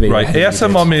made it into the video. Right,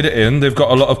 ASMR made it in. They've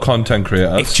got a lot of content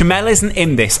creators. If Jamel isn't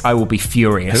in this, I will be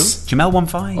furious. Jamel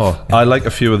 15. Oh, I like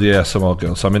a few of the ASMR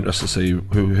girls, so I'm interested to see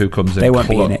who comes in. They won't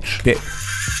be in it.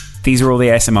 These are all the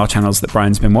ASMR channels that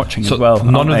Brian's been watching as well.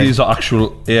 None of these are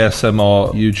actual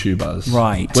ASMR YouTubers.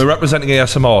 Right. We're representing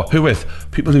ASMR. Who with?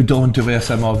 People who don't do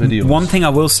ASMR videos. One thing I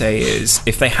will say is,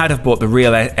 if they had have bought the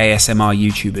real ASMR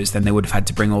YouTubers, then they would have had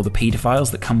to bring all the paedophiles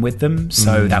that come with them.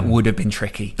 So that would have been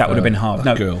tricky. That would have been hard.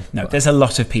 No, there's a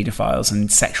lot of paedophiles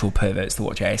and sexual perverts that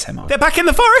watch ASMR. They're back in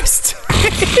the forest.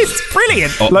 It's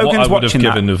brilliant. Logan's what I would have watching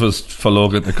given if it was for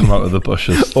Logan to come out of the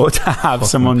bushes. Or to have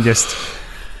someone just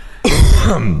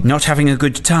not having a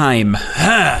good time.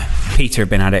 Peter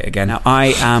been at it again. Now,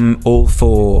 I am all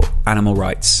for animal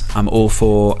rights. I'm all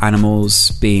for animals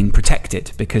being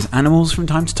protected, because animals from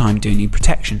time to time do need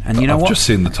protection. And you know I've what? just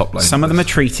seen the top line. Some of them are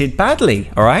treated badly,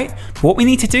 all right? But what we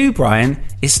need to do, Brian,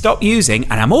 is stop using,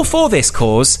 and I'm all for this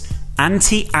cause,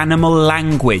 anti-animal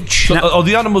language. So are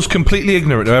the animals completely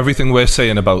ignorant of everything we're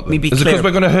saying about them? Let me be Is it clear. because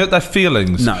we're going to hurt their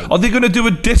feelings? No. Are they going to do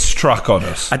a diss track on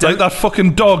us? I don't- Like that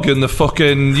fucking dog in the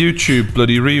fucking YouTube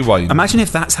bloody rewind. Imagine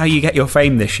if that's how you get your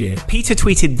fame this year. Peter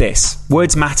tweeted this: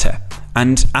 words matter.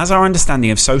 And as our understanding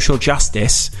of social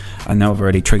justice, I know I've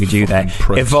already triggered you there,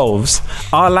 pricks. evolves,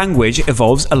 our language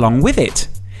evolves along with it.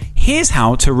 Here's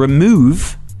how to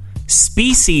remove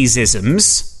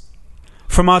speciesisms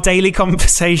from our daily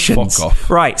conversations. Fuck off.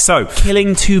 Right, so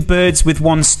killing two birds with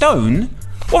one stone.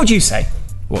 What would you say?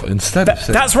 What, instead of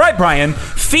saying... That's right, Brian.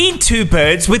 Feed two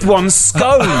birds with one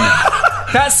scone.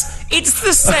 It's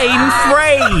the same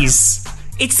phrase.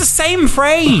 It's the same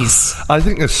phrase. I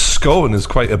think a scone is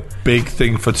quite a big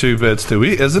thing for two birds to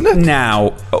eat, isn't it?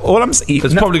 Now, all I'm saying...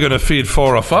 It's probably going to feed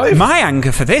 4 or 5. My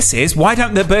anger for this is, why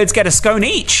don't the birds get a scone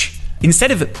each?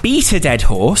 Instead of beat a dead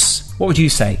horse, what would you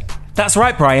say? That's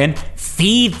right, Brian.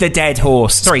 Feed the dead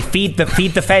horse. Sorry, feed the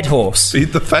fed horse. Feed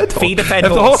the fed horse? Feed the fed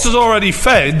if horse. the horse is already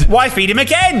fed... Why feed him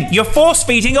again? You're force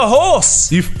feeding a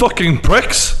horse. You fucking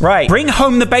pricks. Right. Bring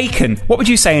home the bacon. What would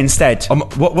you say instead?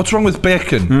 What's wrong with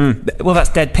bacon? Well, that's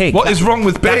dead pig. What is wrong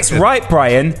with bacon? That's right,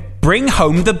 Brian. Bring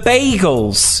home the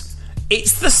bagels.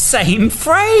 It's the same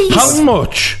phrase. How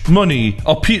much money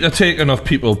are Peter taking off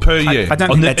people per year? I don't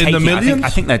think they're taking in the millions? I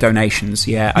think they're donations,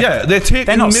 yeah. Yeah, they're taking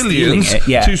They're not stealing millions it,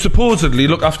 yeah. to supposedly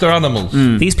look after animals.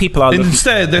 These people are...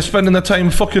 Instead, they're spending their time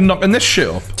fucking knocking this shit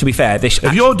up. To be fair,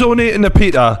 If you're donating to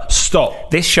Peter,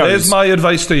 stop. This shows... Here's my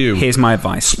advice to you. Here's my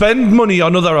advice. Spend money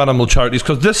on other animal charities,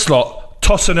 because this lot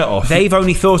tossing it off. They've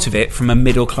only thought of it from a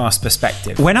middle-class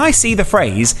perspective. When I see the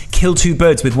phrase, kill two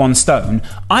birds with one stone,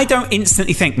 I don't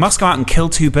instantly think, must go out and kill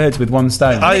two birds with one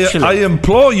stone. I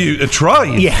implore you to try.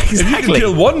 Yeah, exactly. If you can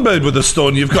kill one bird with a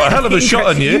stone, you've got a hell of a shot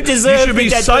on you. You deserve should the be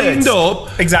dead signed birds.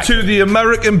 up Exactly. to the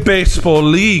American Baseball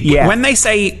League. Yeah. When they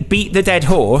say beat the dead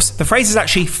horse, the phrase is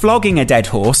actually flogging a dead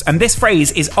horse, and this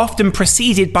phrase is often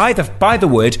preceded by the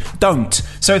word don't.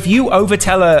 So if you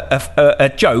overtell a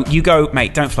joke, you go,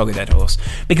 mate, don't flog a dead horse.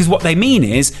 Because what they mean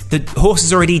is the horse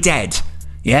is already dead.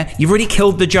 Yeah? You've already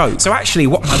killed the joke. So actually,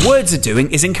 what my words are doing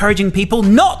is encouraging people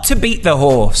not to beat the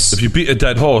horse. If you beat a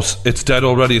dead horse, it's dead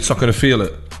already. It's not going to feel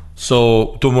it.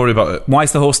 So don't worry about it. Why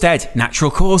is the horse dead? Natural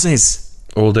causes.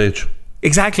 Old age.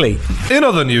 Exactly. In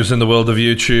other news in the world of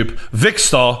YouTube, Vic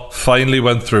Star finally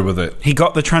went through with it. He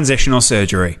got the transitional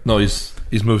surgery. No, he's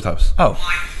moved house. Oh. In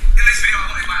this video,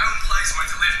 I wanted my own place. I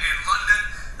wanted to live in London,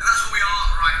 and that's what we are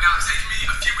right now. It's taken me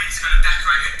a few weeks to kind of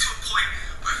decorate it to a point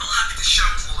where I feel happy to show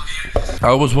all of you. I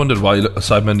always wondered why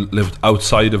Sidemen lived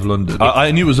outside of London.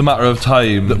 I knew it was a matter of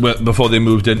time before they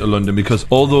moved into London, because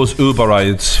all those Uber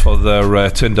rides for their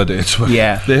Tinder dates,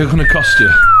 they're going to cost you.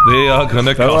 They are going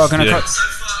to cost you. So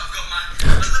far, I've got my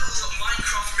little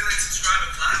Minecraft million subscriber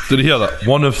plaque. Did you hear that?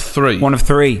 1 of 3. 1 of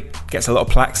 3. Gets a lot of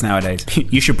plaques nowadays.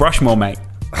 You should brush more, mate.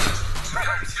 This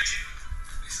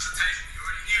is a table, you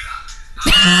already knew that.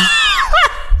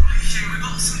 Right here, we've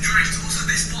got some drinks. Also,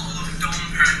 this bottle of Dom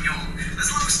Perignon. There's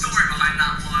a long story behind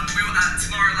that one. We were at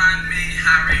Tomorrowland, me,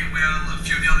 Harry, Will, a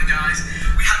few of the other guys.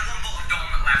 We had one bottle of Dom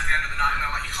left at the end of the night, and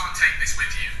they're like, you can't take this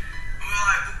with you. And we were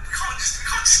like, we can't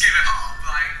just give it up.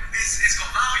 Like, it's got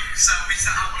value. So we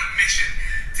set out on a mission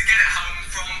to get it home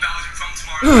from Belgium, from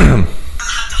Tomorrowland. I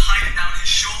had to hide it down his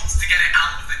shorts to get it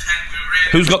out of the tent we were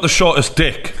Who's got the shortest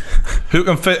dick? Who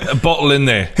can fit a bottle in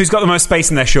there? Who's got the most space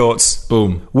in their shorts?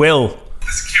 Boom. Will.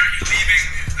 The security leaving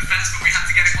the fence, but we had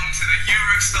to get it onto the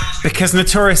Eurostar. Because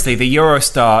notoriously, the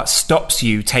Eurostar stops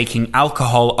you taking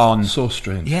alcohol on. So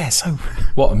strange. Yeah, so...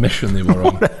 What a mission they were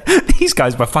on. These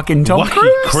guys were fucking Tom Wacky,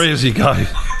 Cruise. crazy guy. I've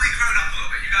probably grown up a little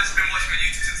bit. You guys have been watching my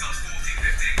YouTube since I was 14,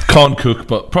 15. Can't cook,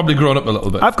 but probably grown up a little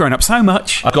bit. I've grown up so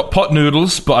much. I've got pot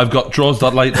noodles, but I've got drawers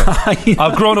that lighter.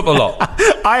 I've grown up a lot.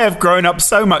 I have grown up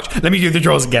so much. Let me do the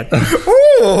drawers again.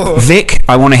 Vic,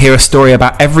 I want to hear a story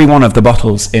about every one of the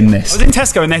bottles in this. I was in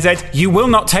Tesco and they said, you will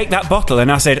not take that bottle.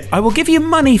 And I said, I will give you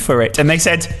money for it. And they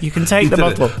said, you can take the Did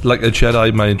bottle. it like a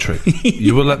Jedi mind trick.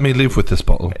 You will let me live with this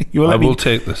bottle. You will let I me- will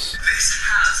take this. This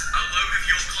has a load of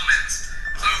your comments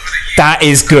over the years. That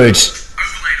is good.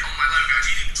 Overlaid on my logo.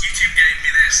 YouTube gave me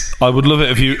this. I would love it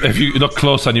if you look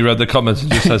close and you read the comments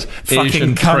and it just says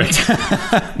Asian prick.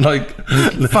 Like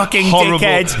Fucking horrible,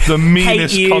 dickhead. the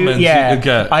meanest Hate you. comments Yeah. you could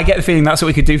get. I get the feeling that's what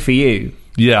we could do for you.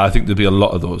 Yeah, I think there'd be a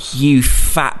lot of those. You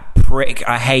fat prick,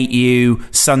 I hate you.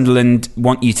 Sunderland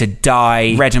want you to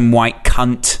die. Red and white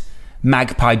cunt.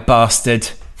 Magpie bastard.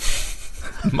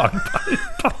 Magpie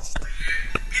bastard.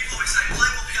 People always say, play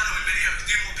more piano in videos,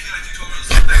 do more piano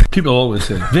tutorials. People always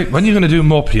say, Vic, when are you going to do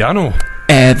more piano?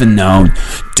 Ever known,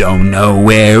 don't know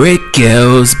where it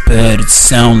goes, but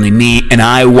it's only me and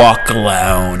I walk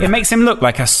alone. It makes him look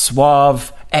like a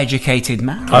suave, educated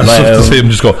man. I'd love to see him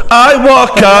just go, I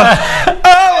walk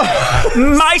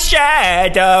My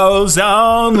shadow's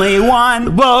only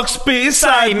one walks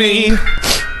beside me.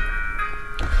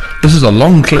 This is a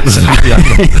long clip. Isn't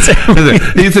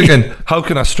it? He's thinking, how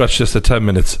can I stretch this to 10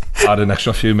 minutes? Add an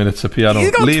extra few minutes of piano. He's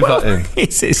got Leave 12. that in.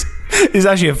 It's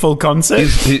actually a full concert.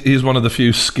 He's one of the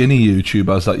few skinny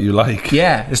YouTubers that you like.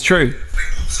 Yeah, it's true. We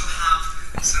also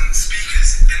have some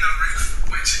speakers in the roof,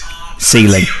 which are...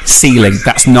 Ceiling.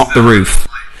 That's not the roof.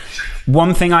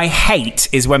 One thing I hate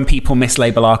is when people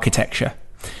mislabel architecture.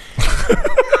 This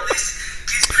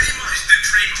is pretty much the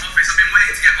dream office. I've been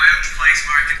waiting to get my own place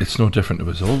where I can... It's no different to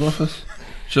his old office.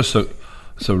 It's just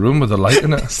it's a room with a light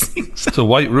in it. It's a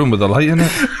white room with a light in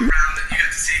it. around and you get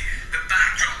to see the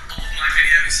backdrop of my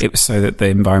videos. It was so that the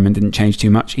environment didn't change too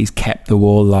much. He's kept the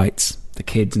wall lights. The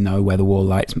kids know where the wall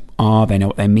lights are. They know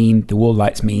what they mean. The wall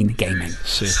lights mean gaming.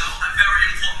 So, a very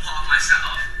important part of my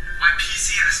setup, my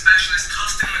PC and a specialist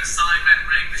custom and Sidemen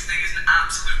rig. This thing is an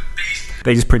absolute beast.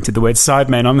 They just printed the word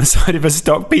Sidemen on the side of a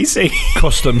stock PC.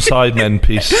 Custom Sidemen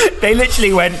piece. They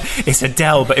literally went, it's a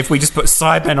Dell, but if we just put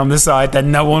Sidemen on the side,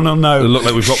 then no one will know. It look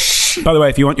like we've got... By the way,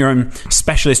 if you want your own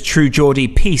specialist True Geordie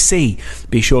PC,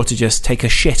 be sure to just take a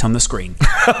shit on the screen.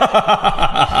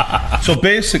 So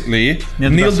basically,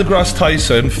 Neil deGrasse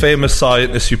Tyson, famous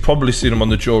scientist, you've probably seen him on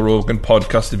the Joe Rogan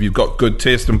podcast if you've got good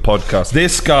taste in podcasts.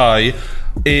 This guy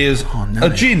is a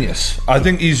genius. I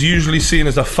think he's usually seen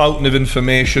as a fountain of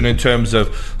information in terms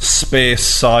of space,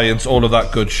 science, all of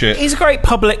that good shit. He's a great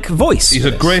public voice. He's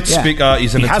a great speaker.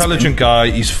 He's an intelligent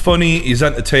guy. He's funny. He's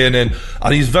entertaining.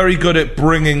 And he's very good at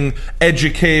bringing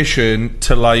education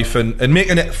to life and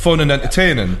making it fun and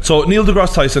entertaining. So Neil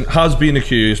deGrasse Tyson has been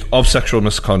accused of sexual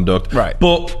misconduct. Right.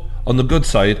 But on the good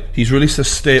side, he's released a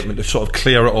statement to sort of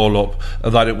clear it all up,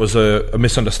 that it was a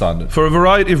misunderstanding. For a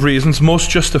variety of reasons, most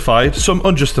justified, some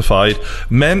unjustified,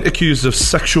 men accused of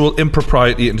sexual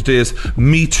impropriety in today's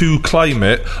Me Too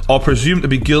climate are presumed to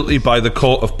be guilty by the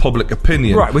court of public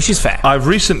opinion. Right, which is fair. I've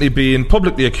recently been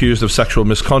publicly accused of sexual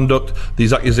misconduct.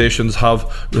 These accusations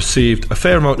have received a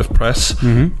fair amount of press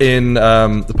in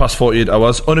the past 48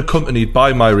 hours, unaccompanied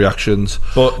by my reactions.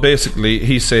 But basically,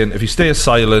 he's saying if he stays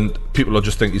silent, people will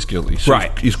just think he's guilty. So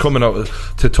Right. he's coming out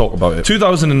to talk about it.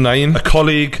 2009, a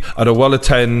colleague at a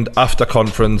well-attended after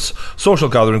conference social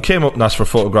gathering came up and asked for a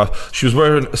photograph. She was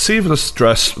wearing a sleeveless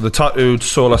dress with a tattooed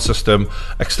solar system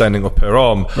extending up her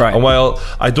arm. Right. And while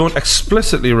I don't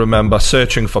explicitly remember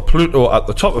searching for Pluto at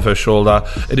the top of her shoulder,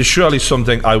 it is surely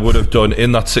something I would have done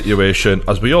in that situation.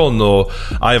 As we all know,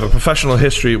 I have a professional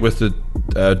history with the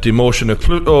demotion of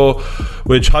Pluto,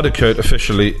 which had occurred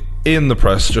officially in the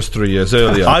press just 3 years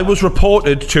earlier. I was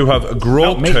reported to have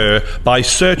groped her by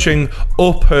searching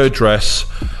up her dress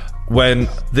when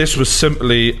this was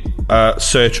simply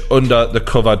search under the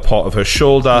covered part of her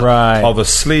shoulder of a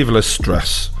sleeveless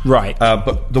dress. Right.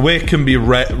 But the way it can be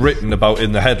written about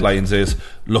in the headlines is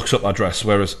looks up her dress,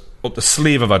 whereas up the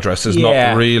sleeve of her dress is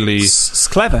Yeah. not really... It's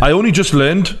clever. I only just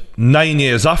learned 9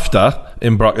 years after,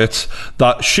 in brackets,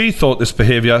 that she thought this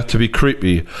behaviour to be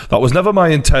creepy. That was never my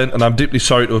intent, and I'm deeply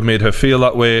sorry to have made her feel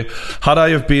that way. Had I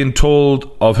have been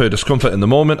told of her discomfort in the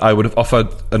moment, I would have offered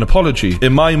an apology.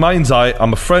 In my mind's eye,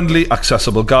 I'm a friendly,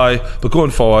 accessible guy, but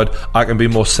going forward, I can be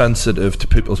more sensitive to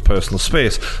people's personal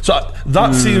space. So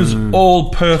that seems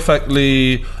all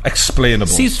perfectly explainable.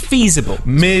 Seems feasible.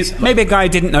 Maybe a guy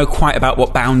didn't know quite about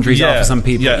what boundaries are for some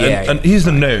people. Yeah, and he's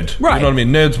a nerd. Right. You know what I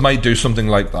mean? Nerds might do something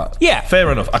like that. Yeah.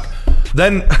 Fair enough.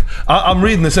 I'm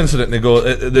reading this incident and it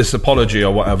goes, this apology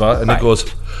or whatever, and it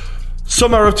goes,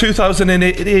 summer of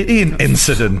 2018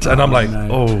 incident, and I'm like,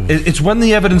 it's when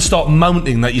the evidence start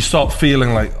mounting that you start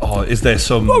feeling like, is there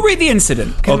some... Well, read the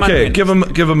incident. Okay, give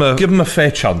him a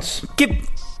fair chance.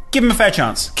 Give him a fair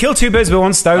chance. Kill two birds with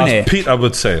one stone here. As Peter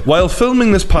would say. While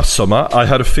filming this past summer, I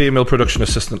had a female production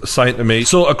assistant assigned to me.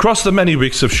 So across the many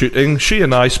weeks of shooting, she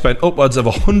and I spent upwards of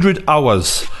 100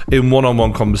 hours in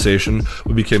one-on-one conversation.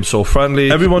 We became so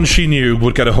friendly. Everyone she knew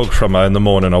would get a hug from her in the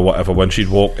morning or whatever when she'd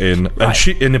walk in.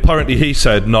 Right. And apparently he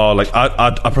said, no, like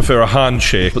I prefer a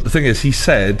handshake. But the thing is, he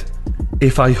said,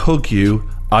 if I hug you,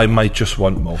 I might just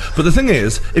want more. But the thing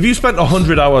is, if you spent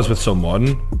 100 hours with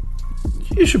someone...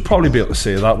 You should probably be able to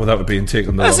say that without it being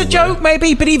taken the wrong way. As a joke,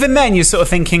 maybe, but even then, you're sort of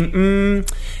thinking,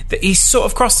 that he's sort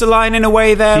of crossed the line in a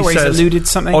way there, where he's alluded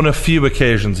to something. On a few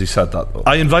occasions, he said that, though.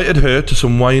 I invited her to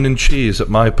some wine and cheese at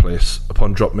my place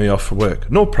upon dropping me off for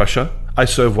work. No pressure. I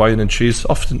serve wine and cheese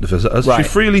often to visitors. Right. She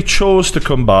freely chose to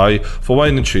come by for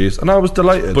wine and cheese, and I was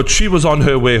delighted. But she was on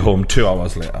her way home 2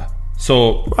 hours later.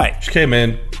 So she came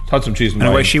in, had some cheese and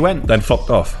wine, away she went. Then fucked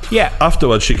off. Yeah.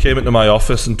 Afterwards, she came into my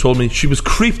office and told me she was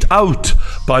creeped out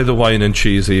by the wine and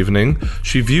cheese evening.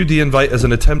 She viewed the invite as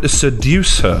an attempt to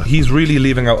seduce her. He's really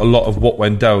leaving out a lot of what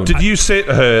went down. Did you say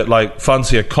to her, like,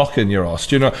 fancy a cock in your ass?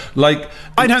 Do you know, like...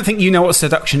 I don't think you know what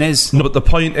seduction is. No, but the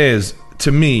point is...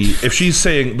 To me, if she's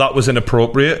saying that was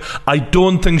inappropriate, I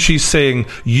don't think she's saying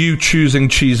you choosing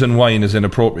cheese and wine is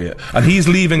inappropriate. And he's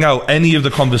leaving out any of the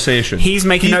conversation. He's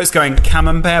making notes going,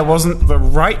 Camembert wasn't the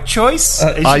right choice?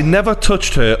 I never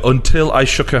touched her until I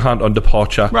shook her hand on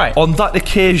departure. Right. On that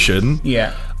occasion...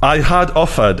 Yeah. I had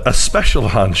offered a special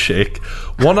handshake,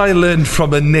 one I learned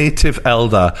from a native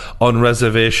elder on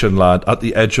reservation land at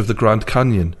the edge of the Grand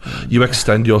Canyon. You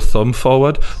extend your thumb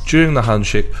forward during the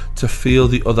handshake to feel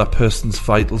the other person's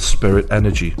vital spirit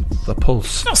energy, the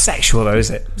pulse. It's not sexual, though, is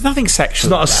it? There's nothing sexual.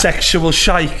 It's not a sexual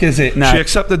shike, is it? No. She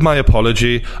accepted my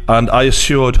apology, and I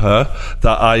assured her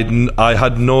that I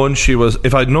had known she was...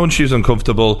 If I'd known she was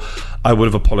uncomfortable, I would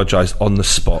have apologised on the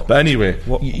spot. But anyway,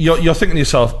 you're thinking to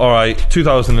yourself, all right,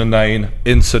 2009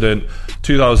 incident,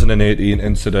 2018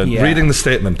 incident. Yeah. Reading the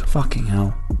statement. Fucking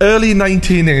hell. Early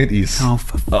 1980s.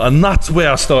 Oh, and that's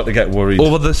where I start to get worried.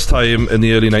 Over this time in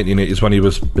the early 1980s when he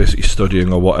was basically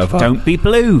studying or whatever. Don't be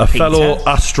blue, A Peter. fellow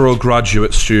Astro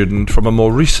graduate student from a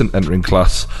more recent entering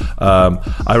class.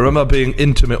 I remember being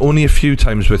intimate only a few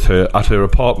times with her at her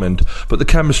apartment, but the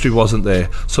chemistry wasn't there,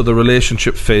 so the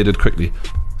relationship faded quickly.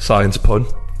 Science pun.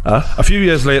 A few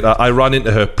years later, I ran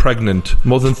into her pregnant.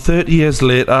 More than 30 years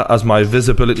later, as my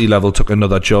visibility level took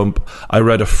another jump, I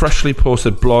read a freshly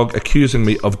posted blog accusing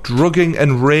me of drugging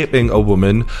and raping a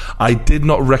woman I did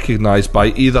not recognise by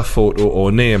either photo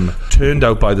or name. Turned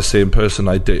out by the same person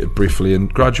I dated briefly in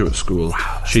graduate school.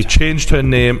 Wow, she changed her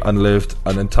name and lived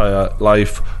an entire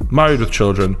life, married with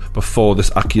children, before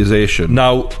this accusation.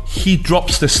 Now, he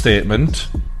drops this statement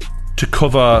to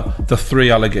cover the 3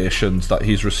 allegations that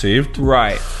he's received.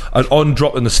 Right. And on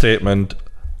dropping the statement,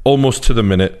 almost to the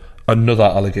minute, another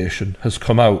allegation has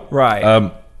come out.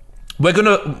 Right. We're going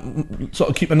to sort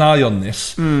of keep an eye on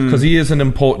this, because he is an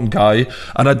important guy,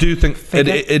 and I do think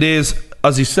it is,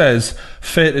 as he says,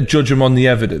 fair to judge him on the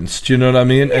evidence. Do you know what I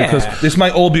mean? Because this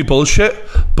might all be bullshit,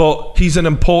 but he's an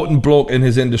important bloke in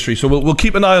his industry. So we'll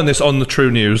keep an eye on this on the True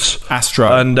News.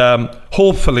 Astro. And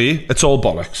hopefully it's all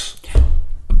bollocks.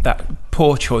 That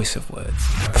poor choice of words.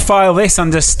 File this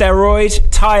under steroid,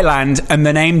 Thailand, and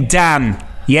the name Dan.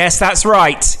 Yes, that's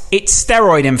right. It's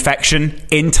steroid infection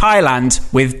in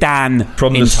Thailand with Dan.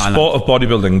 From the sport of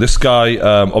bodybuilding, this guy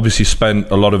obviously spent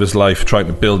a lot of his life trying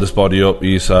to build his body up.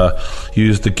 He's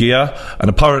used the gear, and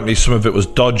apparently some of it was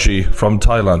dodgy from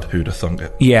Thailand. Who'd have thunk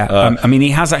it? Yeah, I mean,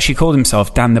 he has actually called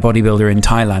himself Dan the Bodybuilder in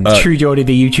Thailand. True Geordie,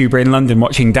 the YouTuber in London,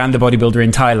 watching Dan the Bodybuilder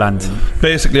in Thailand.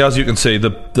 Basically, as you can see,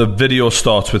 the video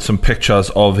starts with some pictures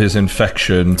of his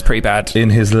infection. It's pretty bad. In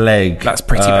his leg. That's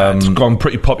pretty bad. Gone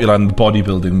pretty popular in the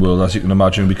bodybuilding world, as you can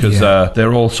imagine, because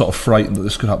they're all sort of frightened that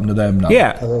this could happen to them now.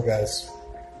 Yeah. Hello guys,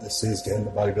 this is Dan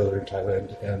the Bodybuilder in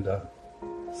Thailand, and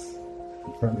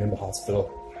I'm currently in the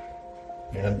hospital.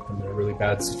 and I'm in a really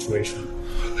bad situation.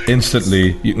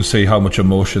 Instantly, you can see how much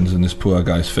emotion's in this poor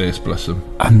guy's face, bless him.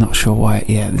 I'm not sure why.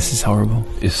 Yeah, this is horrible.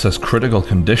 It says critical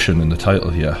condition in the title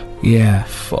here. Yeah.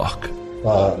 Fuck.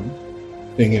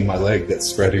 Thing in my leg that's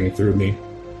spreading through me.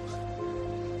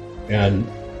 And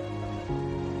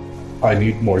I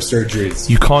need more surgeries.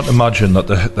 You can't imagine that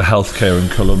the healthcare in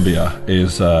Colombia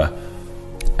is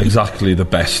exactly the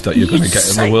best that you're going to get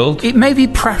in the world. It may be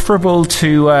preferable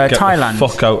to Get Thailand. the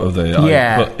fuck out of there.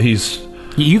 Yeah. But he's...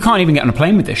 You can't even get on a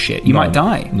plane with this shit. You might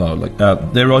die. No, like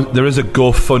there is a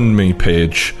GoFundMe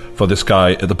page for this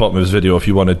guy at the bottom of his video if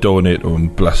you want to donate to him.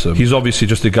 Bless him. He's obviously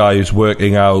just a guy who's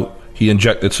working out. He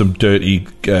injected some dirty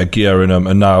gear in him,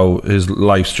 and now his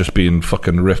life's just being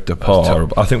fucking ripped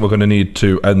apart. I think we're going to need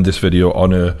to end this video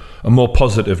on a more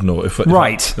positive note. If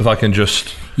I can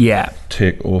just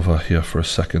take over here for a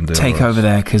second. There, take over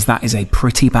there, because that is a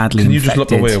pretty badly Can you infected...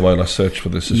 just look away while I search for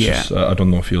this? It's just, I don't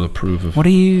know if you'll approve of... What are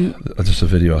you... Just a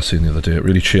video I seen the other day. It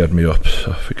really cheered me up.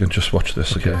 So if we can just watch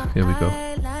this. Okay, here we go.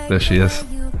 There she is.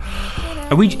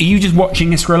 Are you just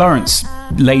watching Iskra Lawrence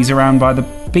laze around by the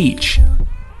beach?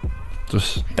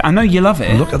 I know you love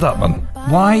it. Look at that, man.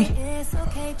 Why?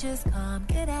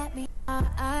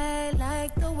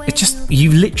 It's just,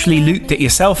 you've literally looped it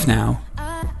yourself now.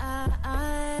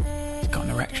 He's got an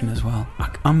erection as well.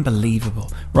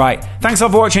 Unbelievable. Right, thanks all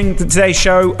for watching today's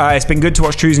show. It's been good to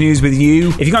watch True's News with you.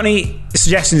 If you've got any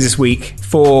suggestions this week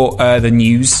for the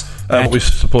news... what we're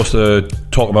supposed to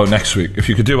talk about next week, if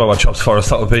you could do our jobs for us,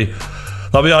 that'd be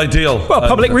ideal. Well,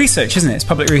 public research, isn't it? It's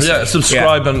public research. Yeah,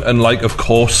 subscribe and like, of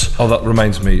course. Oh, that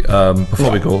reminds me.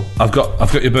 Before we go, I've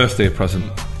got your birthday present.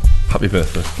 Happy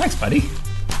birthday. Thanks, buddy.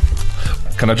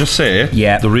 Can I just say,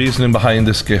 the reasoning behind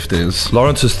this gift is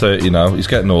Lawrence is 30 now. He's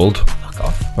getting old. Fuck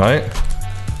off. Right?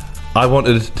 I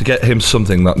wanted to get him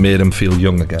something that made him feel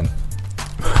young again.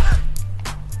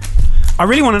 I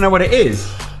really want to know what it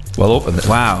is. Well, open it.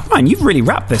 Wow. Man, you've really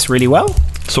wrapped this really well.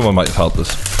 Someone might have helped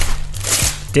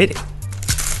us. Did it?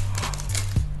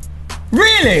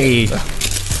 Really?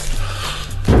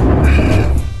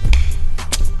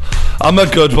 I'm a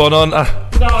good one, aren't I?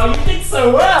 No, you did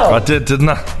so well. I did, didn't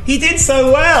I? He did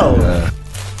so well. Yeah.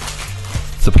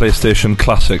 It's a PlayStation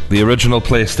Classic, the original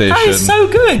PlayStation. That is so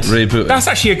good. Rebooted. That's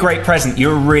actually a great present.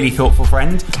 You're a really thoughtful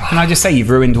friend. Can I just say you've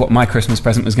ruined what my Christmas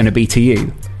present was going to be to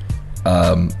you?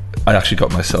 I actually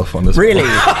got myself on this. Really?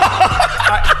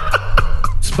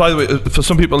 By the way, for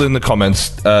some people in the comments,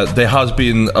 there has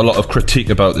been a lot of critique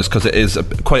about this because it is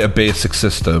quite a basic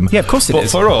system. Yeah, of course it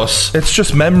is. But for us, it's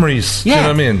just memories. Yeah. Do you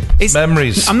know what I mean? It's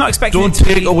memories. I'm not expecting Don't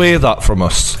take away that from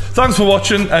us. Thanks for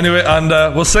watching anyway, and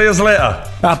we'll see you later.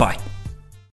 Bye-bye.